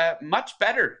Pacers much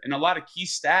better in a lot of key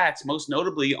stats, most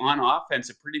notably on offense.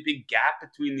 A pretty big gap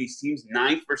between these teams,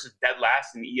 9th versus dead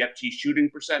last in EFG shooting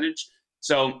percentage.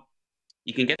 So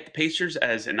you can get the Pacers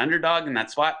as an underdog in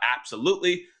that spot.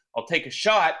 Absolutely. I'll take a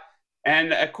shot.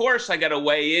 And, of course, I got to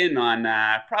weigh in on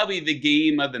probably the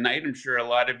game of the night. I'm sure a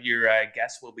lot of your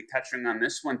guests will be touching on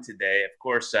this one today. Of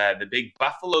course, the big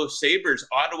Buffalo Sabres,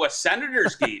 Ottawa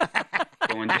Senators game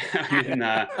going down in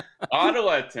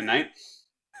Ottawa tonight.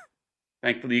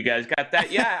 Thankfully, you guys got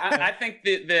that. Yeah, I think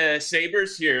the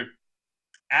Sabres here,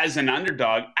 as an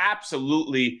underdog,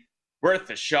 absolutely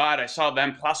worth a shot. I saw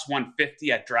them plus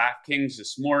 150 at DraftKings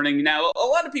this morning. Now, a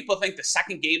lot of people think the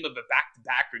second game of a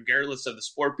back-to-back, regardless of the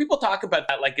sport, people talk about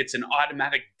that like it's an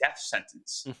automatic death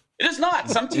sentence. It is not.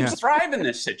 Some teams thrive in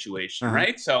this situation,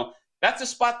 right? So that's a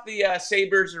spot the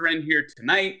Sabres are in here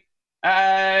tonight.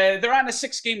 They're on a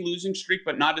 6-game losing streak,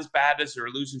 but not as bad as their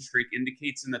losing streak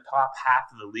indicates in the top half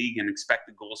of the league, and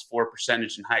expected goals for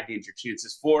percentage and high danger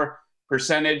chances for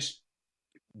percentage.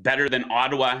 Better than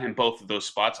Ottawa in both of those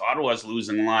spots. Ottawa's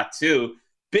losing a lot too.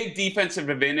 Big defensive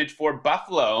advantage for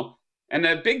Buffalo, and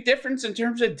a big difference in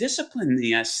terms of discipline.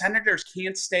 The Senators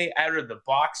can't stay out of the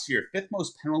box here. 5th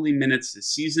most penalty minutes this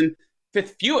season,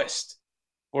 5th fewest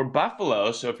for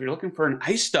Buffalo. So if you're looking for an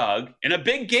ice dog in a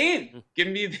big game, give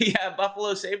me the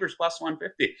Buffalo Sabres plus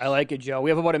 150. I like it, Joe. We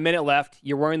have about a minute left.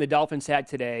 You're wearing the Dolphins hat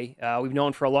today. We've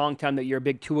known for a long time that you're a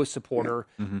big Tua supporter.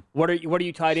 What are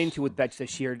you tied into with bets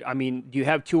this year? I mean, do you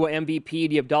have Tua MVP?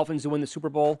 Do you have Dolphins to win the Super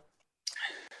Bowl?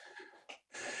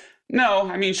 No,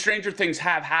 I mean, stranger things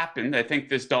have happened. I think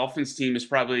this Dolphins team is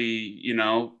probably,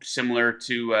 similar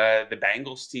to the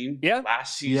Bengals team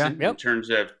last season in terms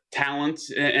of talent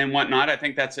and whatnot. I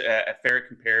think that's a fair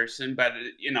comparison. But,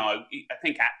 I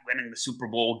think winning the Super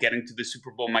Bowl, getting to the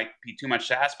Super Bowl might be too much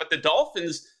to ask. But the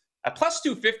Dolphins, plus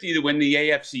 250 to win the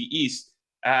AFC East,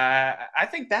 I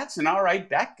think that's an all right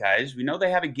bet, guys. We know they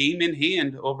have a game in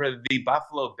hand over the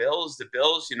Buffalo Bills. The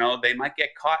Bills, they might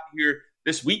get caught here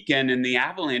this weekend in the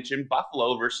Avalanche in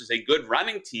Buffalo versus a good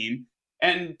running team.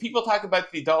 And people talk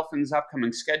about the Dolphins'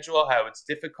 upcoming schedule, how it's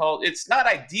difficult. It's not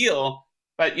ideal,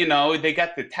 but, they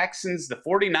got the Texans, the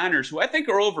 49ers, who I think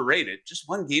are overrated. Just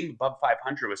one game above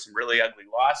 500 with some really ugly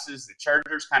losses. The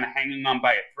Chargers kind of hanging on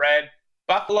by a thread.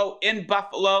 Buffalo in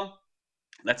Buffalo.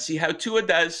 Let's see how Tua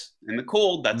does in the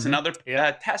cold. That's another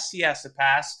test he has to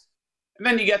pass. And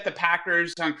then you get the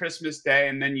Packers on Christmas Day,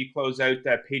 and then you close out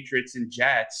Patriots and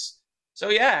Jets. So,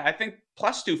 I think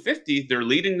plus 250, they're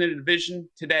leading the division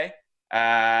today.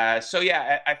 I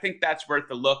think that's worth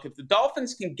a look. If the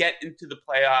Dolphins can get into the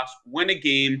playoffs, win a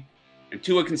game, and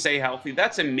Tua can stay healthy,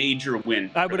 that's a major win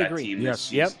I would for that agree. team Yes. this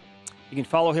season. You can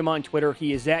follow him on Twitter.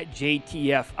 He is at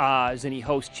JTF Oz, and he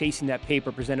hosts Chasing That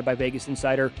Paper, presented by Vegas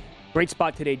Insider. Great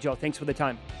spot today, Joe. Thanks for the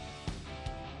time.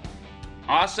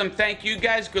 Awesome. Thank you,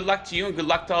 guys. Good luck to you, and good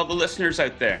luck to all the listeners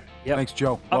out there. Yep. Thanks,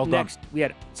 Joe. Well up done. next, we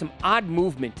had some odd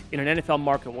movement in an NFL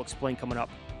market we'll explain coming up.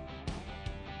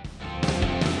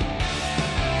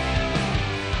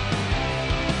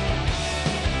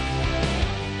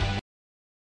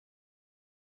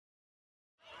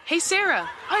 Hey, Sarah,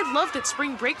 I loved that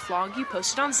spring break vlog you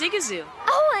posted on Zigazoo.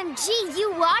 OMG,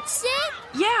 you watched it?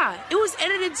 Yeah, it was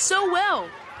edited so well.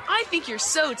 I think you're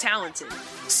so talented.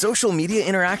 Social media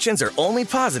interactions are only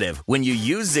positive when you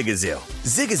use Zigazoo.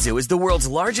 Zigazoo is the world's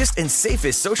largest and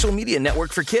safest social media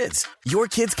network for kids. Your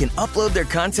kids can upload their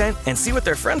content and see what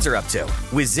their friends are up to.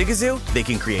 With Zigazoo, they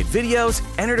can create videos,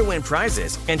 enter to win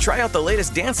prizes, and try out the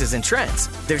latest dances and trends.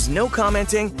 There's no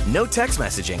commenting, no text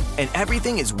messaging, and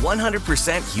everything is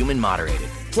 100% human moderated.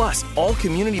 Plus, all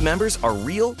community members are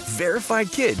real,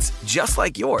 verified kids just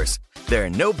like yours. There are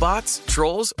no bots,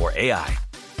 trolls, or AI.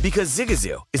 Because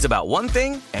Zigazoo is about one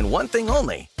thing and one thing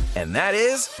only, and that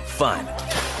is fun.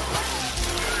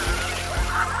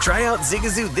 Try out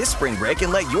Zigazoo this spring break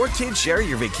and let your kids share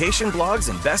your vacation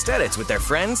blogs and best edits with their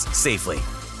friends safely.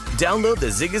 Download the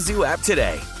Zigazoo app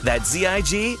today. That's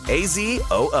Zigazoo.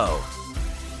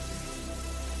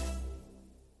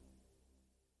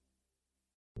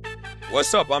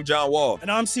 What's up? I'm John Wall. And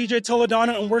I'm CJ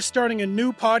Toledano, and we're starting a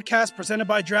new podcast presented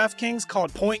by DraftKings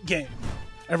called Point Game.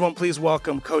 Everyone, please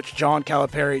welcome Coach John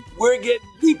Calipari. We're getting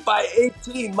beat by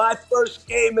 18. My first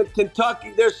game in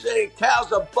Kentucky, they're saying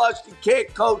Cal's a bust. He can't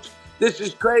coach. This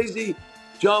is crazy.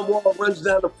 John Wall runs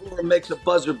down the floor and makes a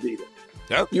buzzer beater.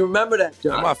 Yep. You remember that,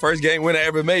 John? That's my first game winner I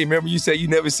ever made. Remember you said you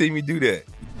never seen me do that.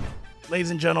 Ladies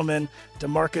and gentlemen,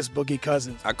 DeMarcus Boogie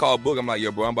Cousins. I called Boog. I'm like,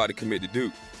 yo, bro, I'm about to commit to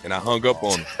Duke. And I hung up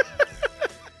on him.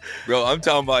 Bro, I'm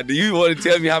talking about, do you want to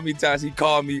tell me how many times he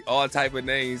called me all type of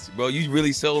names? Bro, you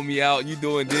really sold me out. You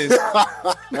doing this.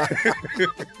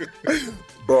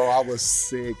 Bro, I was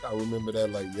sick. I remember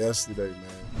that like yesterday,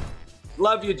 man.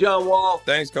 Love you, John Wall.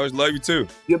 Thanks, Coach. Love you, too.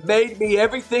 You made me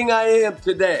everything I am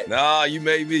today. Nah, you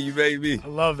made me. I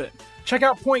love it. Check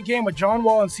out Point Game with John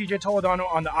Wall and CJ Toledano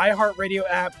on the iHeartRadio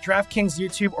app, DraftKings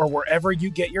YouTube, or wherever you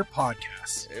get your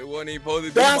podcasts. It wasn't even supposed to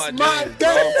do That's my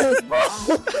dance, bro.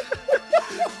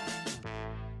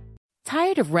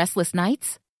 Tired of restless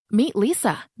nights? Meet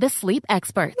Leesa, the sleep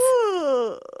experts.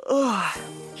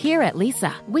 Here at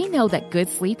Leesa, we know that good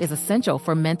sleep is essential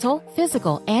for mental,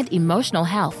 physical, and emotional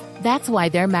health. That's why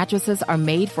their mattresses are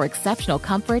made for exceptional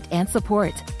comfort and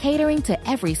support, catering to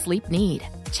every sleep need.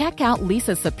 Check out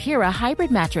Leesa's Sapira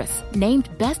Hybrid Mattress, named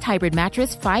Best Hybrid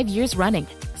Mattress 5 years running.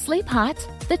 Sleep hot?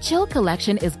 The Chill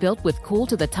Collection is built with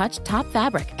cool-to-the-touch top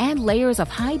fabric and layers of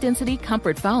high-density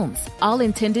comfort foams, all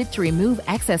intended to remove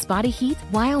excess body heat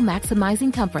while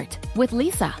maximizing comfort. With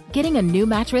Leesa, getting a new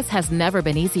mattress has never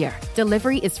been easier.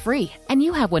 Delivery is free, and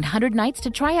you have 100 nights to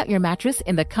try out your mattress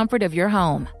in the comfort of your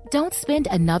home. Don't spend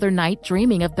another night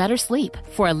dreaming of better sleep.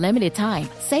 For a limited time,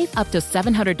 save up to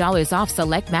 $700 off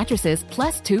select mattresses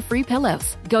plus 2 free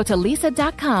pillows. Go to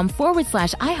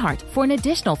leesa.com/iHeart for an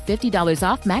additional $50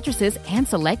 off mattresses and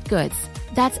select goods.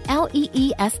 That's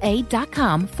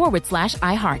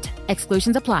LEESA.com/iHeart.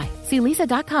 Exclusions apply. See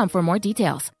leesa.com for more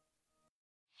details.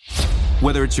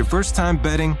 Whether it's your first time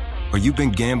betting or you've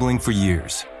been gambling for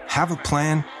years, have a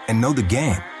plan and know the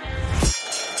game.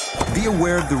 Be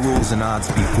aware of the rules and odds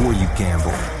before you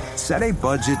gamble. Set a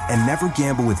budget and never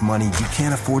gamble with money you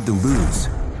can't afford to lose.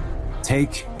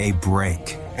 Take a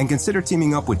break and consider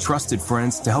teaming up with trusted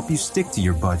friends to help you stick to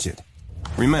your budget.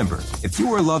 Remember, if you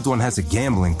or a loved one has a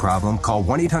gambling problem, call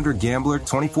 1-800-GAMBLER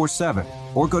 24/7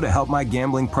 or go to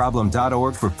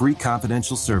helpmygamblingproblem.org for free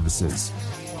confidential services.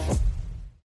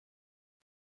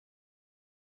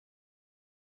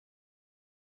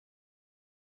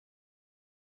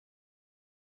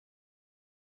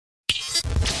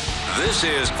 This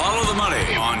is Follow the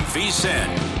Money on VSiN.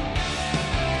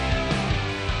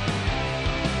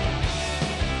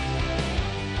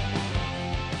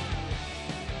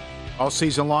 All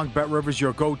season long, BetRivers,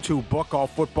 your go-to book, all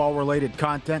football-related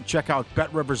content. Check out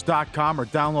BetRivers.com or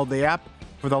download the app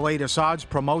for the latest odds,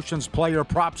 promotions, player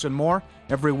props, and more.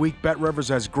 Every week, BetRivers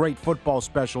has great football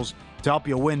specials to help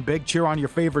you win big. Cheer on your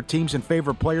favorite teams and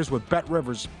favorite players with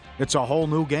BetRivers. It's a whole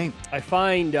new game. I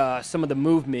find some of the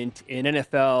movement in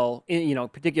NFL,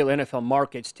 particular NFL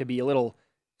markets, to be a little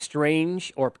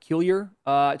strange or peculiar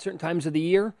at certain times of the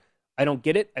year. I don't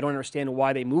get it. I don't understand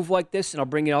why they move like this, and I'll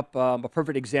bring up a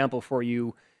perfect example for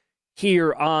you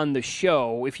here on the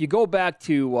show. If you go back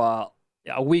to a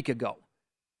week ago,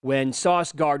 when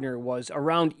Sauce Gardner was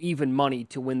around even money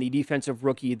to win the Defensive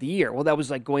Rookie of the Year, well, that was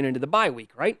like going into the bye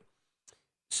week, right?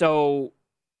 So,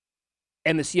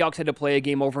 and the Seahawks had to play a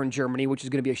game over in Germany, which is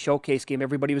going to be a showcase game.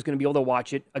 Everybody was going to be able to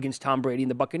watch it against Tom Brady and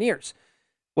the Buccaneers.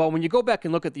 Well, when you go back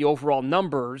and look at the overall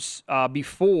numbers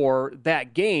before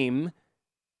that game,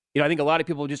 I think a lot of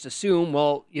people just assume,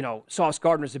 Sauce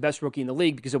Gardner is the best rookie in the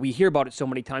league because we hear about it so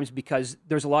many times because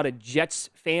there's a lot of Jets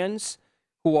fans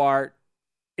who are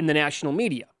in the national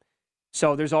media.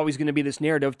 So there's always going to be this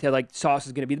narrative to Sauce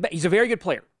is going to be the best. He's a very good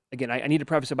player. Again, I need to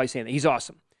preface it by saying that he's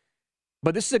awesome.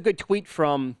 But this is a good tweet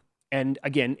from And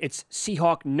again, it's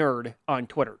Seahawk Nerd on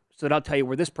Twitter. So that'll tell you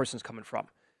where this person's coming from.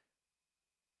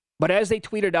 But as they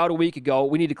tweeted out a week ago,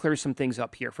 we need to clear some things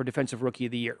up here for Defensive Rookie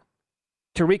of the Year.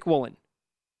 Tariq Woolen,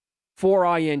 4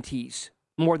 INTs,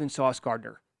 more than Sauce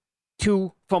Gardner.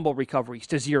 2 fumble recoveries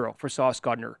to 0 for Sauce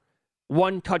Gardner.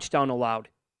 1 touchdown allowed.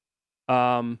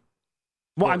 One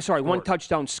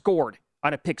touchdown scored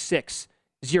on a pick 6.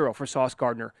 0 for Sauce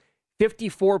Gardner.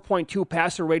 54.2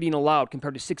 passer rating allowed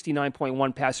compared to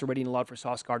 69.1 passer rating allowed for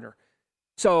Sauce Gardner.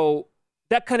 So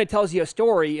that kind of tells you a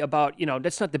story about,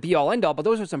 that's not the be-all, end-all, but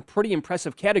those are some pretty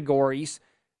impressive categories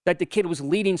that the kid was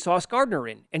leading Sauce Gardner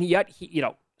in. And yet,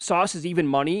 Sauce is even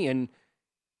money, and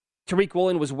Tariq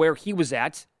Woolen was where he was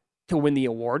at to win the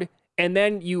award. And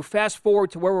then you fast forward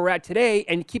to where we're at today,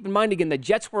 and keep in mind, again, the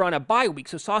Jets were on a bye week,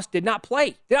 so Sauce did not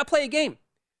play a game.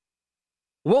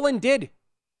 Woolen did,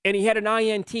 and he had an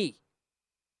INT.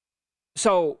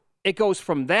 So it goes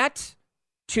from that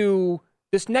to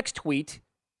this next tweet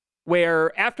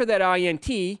where after that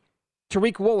INT,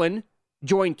 Tariq Woolen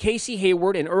joined Casey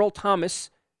Hayward and Earl Thomas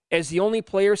as the only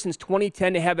player since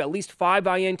 2010 to have at least 5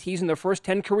 INTs in their first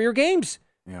 10 career games.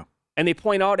 Yeah. And they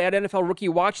point out at NFL Rookie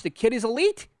Watch, the kid is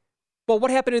elite. Well,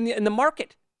 what happened in the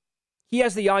market? He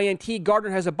has the INT.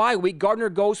 Gardner has a bye week. Gardner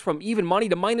goes from even money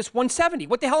to minus 170.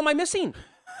 What the hell am I missing?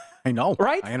 I know.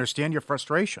 Right? I understand your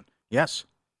frustration. Yes.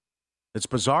 It's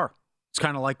bizarre. It's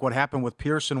kind of like what happened with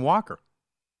Pierce and Walker.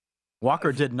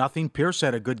 Walker did nothing. Pierce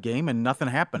had a good game, and nothing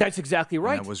happened. That's exactly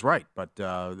right. And it was right. But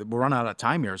we're running out of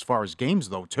time here as far as games,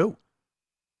 though, too.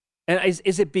 And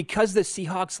is it because the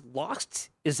Seahawks lost?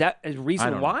 Is that a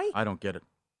reason why? I don't get it.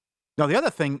 Now, the other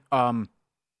thing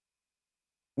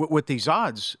with these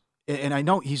odds, and I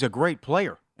know he's a great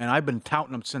player, and I've been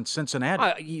touting him since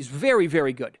Cincinnati. He's very,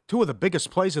 very good. 2 of the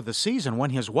biggest plays of the season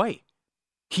went his way.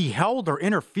 He held or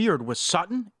interfered with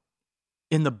Sutton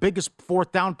in the biggest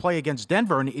 4th down play against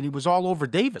Denver, and he was all over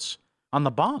Davis on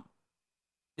the bomb.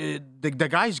 The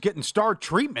guy's getting star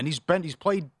treatment. He's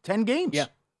played 10 games. Yeah.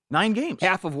 9 games.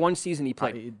 Half of one season he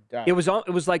played. It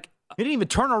was like he didn't even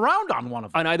turn around on one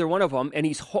of them. On either one of them, and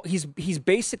he's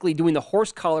basically doing the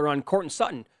horse collar on Courtland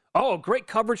Sutton. Oh, great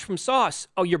coverage from Sauce.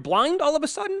 Oh, you're blind all of a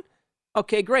sudden?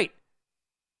 Okay, great.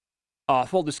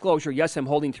 Full disclosure, yes, I'm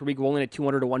holding Tariq Woolen at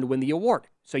 200-1 to win the award.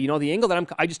 So you know the angle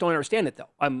that I just don't understand it,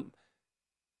 though.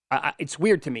 It's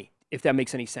weird to me, if that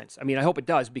makes any sense. I mean, I hope it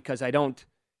does, because I don't.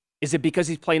 Is it because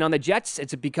he's playing on the Jets?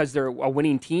 Is it because they're a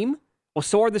winning team? Well,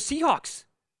 so are the Seahawks.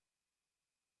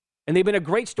 And they've been a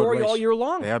great story all year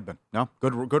long. They have been. No,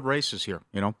 good races here.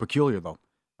 Peculiar, though.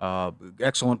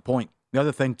 Excellent point. The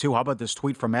other thing, too, how about this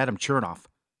tweet from Adam Chernoff?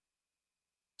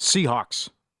 Seahawks,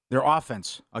 their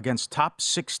offense against top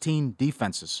 16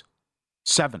 defenses,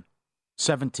 7,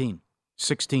 17,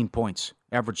 16 points,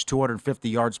 average 250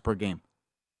 yards per game.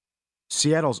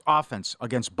 Seattle's offense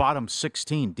against bottom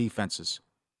 16 defenses,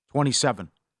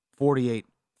 27, 48,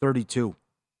 32,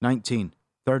 19,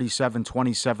 37,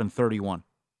 27, 31.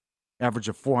 Average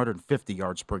of 450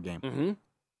 yards per game. Mm-hmm.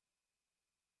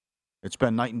 It's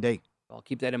been night and day. I'll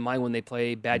keep that in mind when they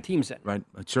play bad teams then. Right.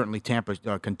 Certainly Tampa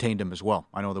contained him as well.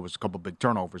 I know there was a couple big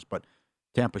turnovers, but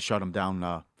Tampa shut him down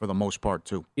for the most part,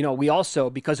 too. We also,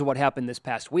 because of what happened this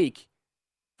past week,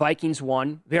 Vikings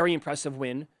won. Very impressive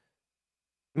win.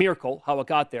 Miracle, how it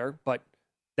got there, but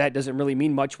that doesn't really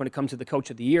mean much when it comes to the Coach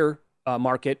of the Year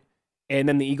market. And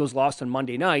then the Eagles lost on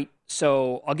Monday night.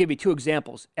 So I'll give you 2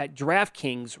 examples. At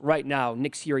DraftKings right now,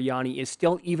 Nick Sirianni is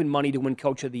still even money to win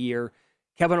Coach of the Year.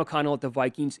 Kevin O'Connell at the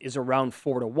Vikings is around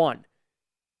 4-1.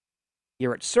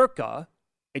 Here at Circa,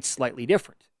 it's slightly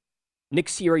different. Nick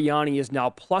Sirianni is now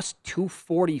plus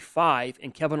 245,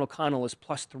 and Kevin O'Connell is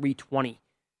plus 320.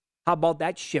 How about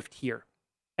that shift here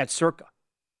at Circa?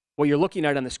 What you're looking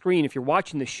at on the screen, if you're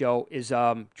watching the show, is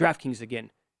DraftKings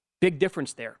again. Big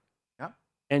difference there. Yeah.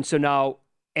 And so now,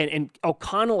 and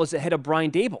O'Connell is ahead of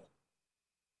Brian Daboll.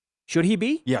 Should he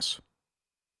be? Yes.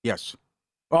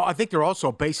 Well, I think they're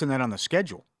also basing that on the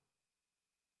schedule,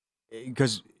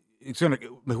 because who's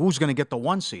going to get the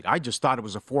 1 seed? I just thought it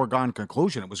was a foregone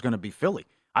conclusion. It was going to be Philly.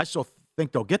 I still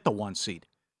think they'll get the 1 seed,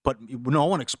 but no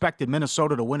one expected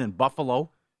Minnesota to win in Buffalo,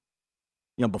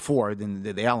 before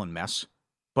the Allen mess.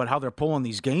 But how they're pulling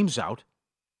these games out,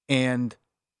 and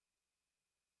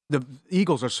the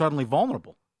Eagles are suddenly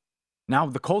vulnerable. Now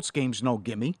the Colts game's no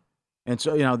gimme. And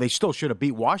so, they still should have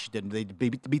beat Washington. They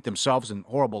beat themselves in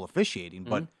horrible officiating.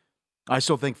 But I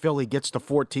still think Philly gets to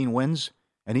 14 wins,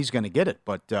 and he's going to get it.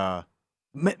 But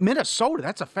Minnesota,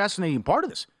 that's a fascinating part of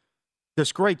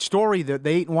this great story, that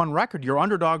they 8-1 record. You're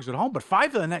underdogs at home, but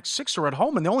 5 of the next 6 are at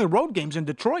home, and the only road game's in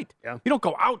Detroit. Yeah. You don't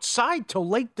go outside till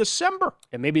late December.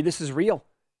 And maybe this is real.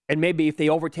 And maybe if they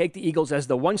overtake the Eagles as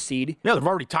the 1 seed. Yeah, they've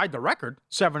already tied the record.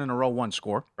 7 in a row, 1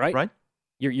 score. Right?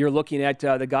 You're looking at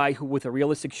the guy who with a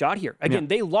realistic shot here. Again,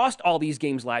 they lost all these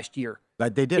games last year.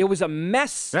 That they did. It was a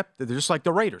mess. Yep, they're just like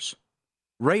the Raiders.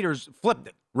 Raiders flipped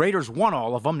it. Raiders won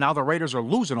all of them. Now the Raiders are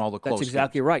losing all the close That's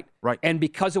exactly games. right. Right. And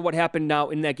because of what happened now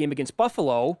in that game against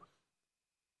Buffalo,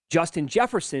 Justin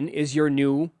Jefferson is your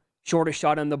new shortest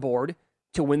shot on the board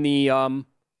to win the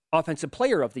Offensive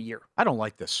Player of the Year. I don't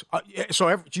like this. Only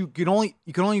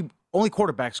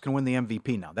quarterbacks can win the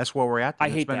MVP now. That's where we're at. I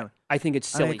hate that. I think it's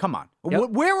silly. Come on.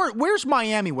 Yep. Where's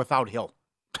Miami without Hill?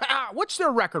 What's their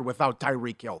record without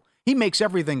Tyreek Hill? He makes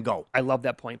everything go. I love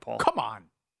that point, Paul. Come on.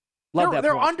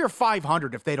 They're under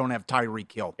 500 if they don't have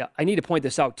Tyreek Hill. Yeah, I need to point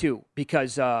this out, too,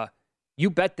 because you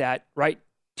bet that, right?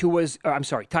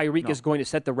 Tyreek is going to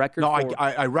set the record. No,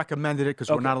 I recommended it because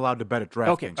we're not allowed to bet at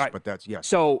DraftKings, right. But that's, yes.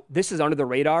 So this is under the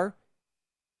radar.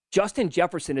 Justin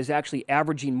Jefferson is actually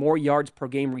averaging more yards per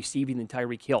game receiving than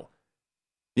Tyreek Hill.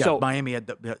 Yeah, so Miami had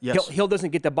the, yes. Hill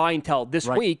doesn't get the bye until this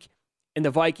week, and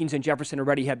the Vikings and Jefferson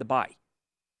already had the bye.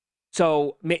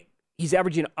 So he's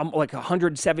averaging like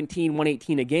 117,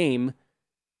 118 a game.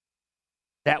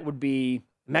 That would be,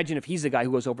 imagine if he's the guy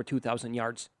who goes over 2,000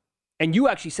 yards. And you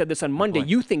actually said this on Monday.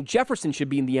 You think Jefferson should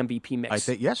be in the MVP mix.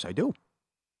 Yes, I do.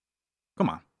 Come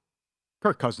on.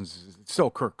 Kirk Cousins is still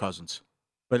Kirk Cousins.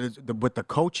 But with the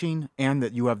coaching and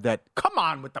that you have that, come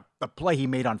on, with the play he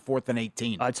made on 4th and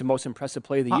 18. It's the most impressive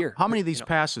play of the year. How many of these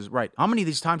passes, how many of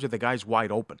these times are the guys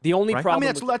wide open? The only problem.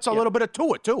 I mean, that's a little bit of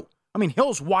to it, too. I mean,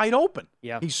 Hill's wide open.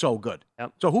 Yeah. He's so good.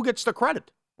 Yep. So who gets the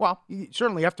credit? Well, you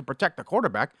certainly have to protect the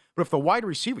quarterback, but if the wide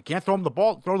receiver can't throw the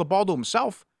ball to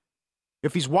himself,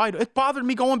 if he's wide, it bothered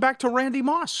me going back to Randy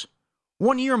Moss.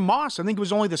 1 year Moss, I think he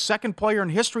was only the second player in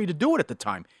history to do it at the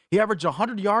time. He averaged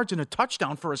 100 yards and a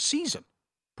touchdown for a season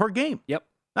per game. Yep.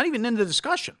 Not even in the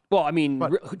discussion. Well, I mean,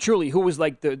 truly, who was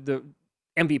like the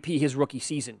MVP his rookie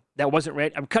season? That wasn't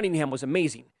Randy. Cunningham was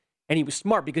amazing. And he was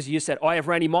smart because he just said, I have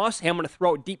Randy Moss. Hey, I'm going to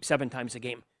throw it deep 7 times a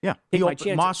game. Yeah.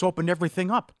 Moss opened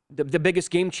everything up. The biggest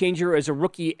game changer as a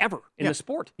rookie ever in the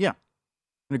sport. Yeah.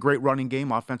 And a great running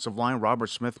game, offensive line. Robert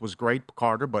Smith was great,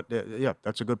 Carter. But,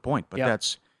 that's a good point. But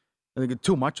that's, I think,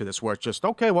 too much of this where it's just,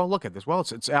 okay, well, look at this. Well,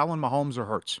 it's Allen, Mahomes, or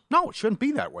Hurts. No, it shouldn't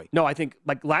be that way. No, I think,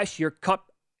 like last year,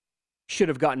 Kupp should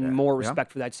have gotten more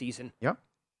respect for that season. Yep.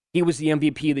 He was the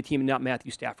MVP of the team, not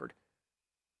Matthew Stafford.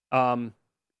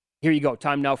 Here you go.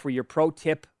 Time now for your pro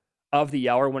tip of the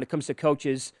hour when it comes to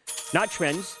coaches, not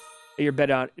trends that you're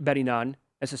betting on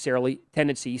necessarily,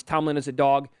 tendencies. Tomlin is a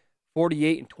dog,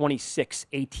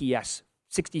 48-26 ATS,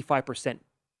 65%.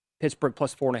 Pittsburgh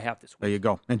plus 4.5 this week. There you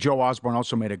go. And Joe Osborne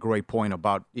also made a great point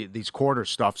about these quarter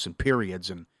stuffs and periods,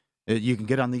 and you can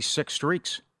get on these sick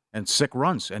streaks and sick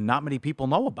runs, and not many people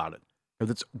know about it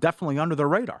because it's definitely under the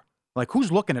radar. Like,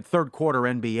 who's looking at third quarter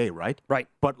NBA, right? Right.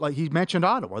 But like he mentioned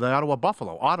Ottawa, the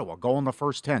Ottawa-Buffalo. Ottawa, goal in the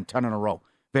first 10 in a row.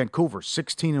 Vancouver,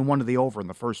 16-1 to the over in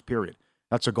the first period.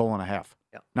 That's a goal and a half.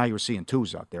 Yeah. Now you were seeing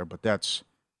twos out there, but that's...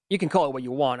 You can call it what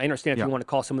you want. I understand if you want to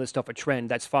call some of this stuff a trend,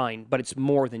 that's fine. But it's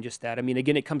more than just that. I mean,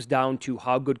 again, it comes down to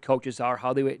how good coaches are,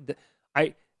 how they...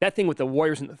 That thing with the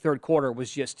Warriors in the third quarter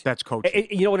was just... That's coaching.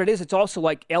 You know what it is? It's also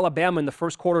like Alabama in the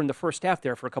first quarter and the first half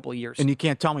there for a couple of years. And you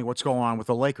can't tell me what's going on with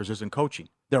the Lakers isn't coaching.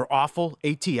 They're awful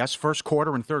ATS first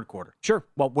quarter and third quarter. Sure.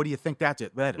 Well, what do you think that is?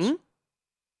 Mm-hmm.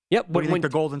 Yep. What do you think the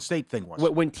Golden State thing was?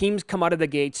 When teams come out of the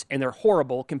gates and they're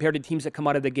horrible compared to teams that come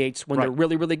out of the gates when they're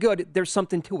really, really good, there's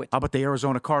something to it. How about the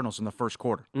Arizona Cardinals in the first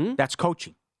quarter? Mm-hmm. That's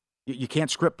coaching. You can't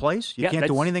script plays? You can't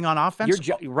do anything on offense?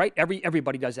 Right.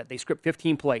 Everybody does that. They script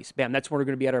 15 plays. Bam, that's when we're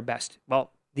going to be at our best.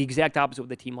 Well, the exact opposite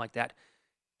with a team like that.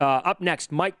 Up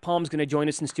next, Mike Palm's going to join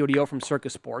us in studio from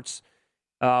Circa Sports.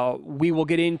 We will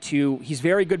get into, he's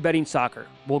very good betting soccer.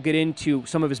 We'll get into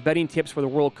some of his betting tips for the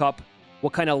World Cup,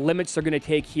 what kind of limits they're going to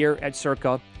take here at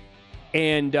Circa,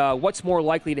 and what's more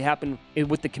likely to happen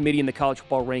with the committee in the college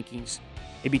football rankings.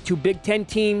 Maybe 2 Big Ten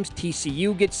teams,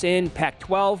 TCU gets in,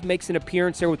 Pac-12 makes an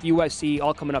appearance there with USC,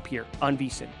 all coming up here on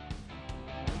VSiN.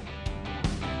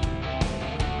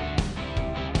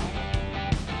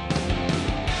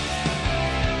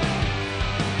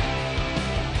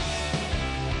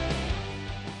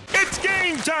 It's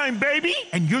game time, baby!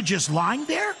 And you're just lying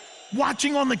there?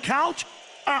 Watching on the couch?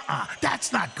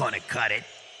 That's not gonna cut it.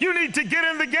 You need to get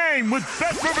in the game with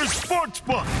BetRivers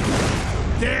Sportsbook.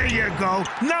 There you go.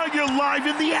 Now you're live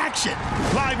in the action.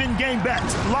 Live in-game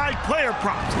bets, live player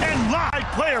props, and live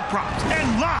player props,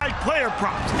 and live player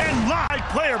props, and live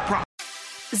player props.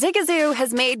 Zigazoo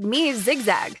has made me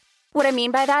zigzag. What I mean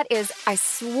by that is I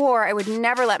swore I would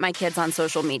never let my kids on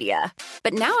social media.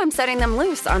 But now I'm setting them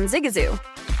loose on Zigazoo.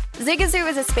 Zigazoo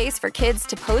is a space for kids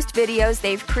to post videos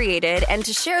they've created and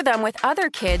to share them with other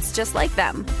kids just like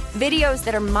them. Videos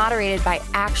that are moderated by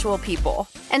actual people.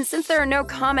 And since there are no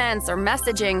comments or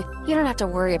messaging, you don't have to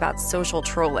worry about social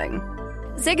trolling.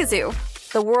 Zigazoo,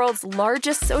 the world's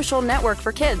largest social network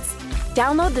for kids.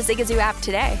 Download the Zigazoo app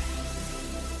today.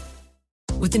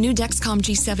 With the new Dexcom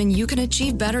G7, you can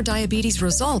achieve better diabetes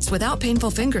results without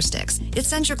painful finger sticks. It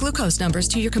sends your glucose numbers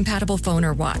to your compatible phone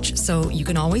or watch, so you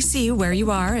can always see where you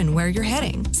are and where you're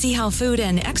heading. See how food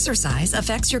and exercise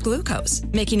affects your glucose,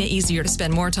 making it easier to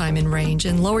spend more time in range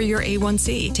and lower your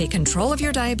A1C. Take control of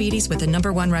your diabetes with the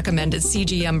 #1 recommended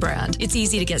CGM brand. It's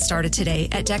easy to get started today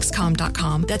at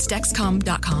Dexcom.com. That's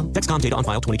Dexcom.com. Dexcom data on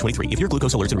file 2023. If your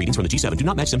glucose alerts and readings from the G7 do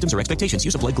not match symptoms or expectations,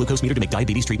 use a blood glucose meter to make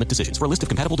diabetes treatment decisions. For a list of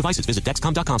compatible devices, visit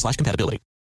Dexcom.com/compatibility.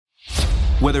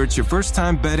 Whether it's your first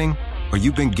time betting or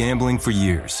you've been gambling for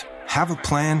years, have a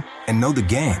plan and know the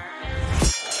game.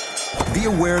 Be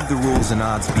aware of the rules and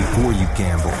odds before you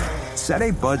gamble. Set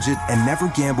a budget and never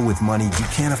gamble with money you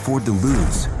can't afford to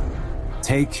lose.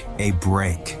 Take a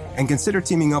break and consider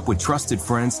teaming up with trusted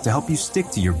friends to help you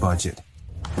stick to your budget.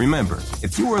 Remember,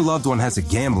 if you or a loved one has a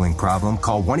gambling problem,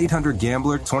 call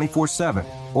 1-800-GAMBLER 24/7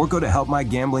 or go to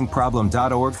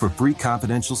helpmygamblingproblem.org for free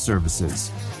confidential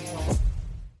services.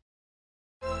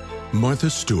 Martha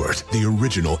Stewart, the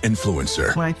original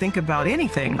influencer. When I think about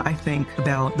anything, I think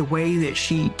about the way that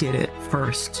she did it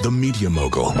first. The media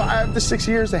mogul. 5 to 6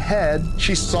 years ahead,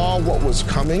 she saw what was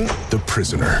coming. The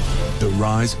prisoner. The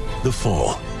rise, the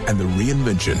fall, and the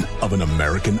reinvention of an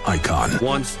American icon.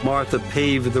 Once Martha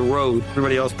paved the road,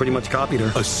 everybody else pretty much copied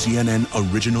her. A CNN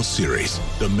original series,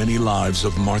 The Many Lives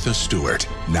of Martha Stewart,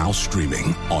 now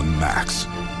streaming on Max.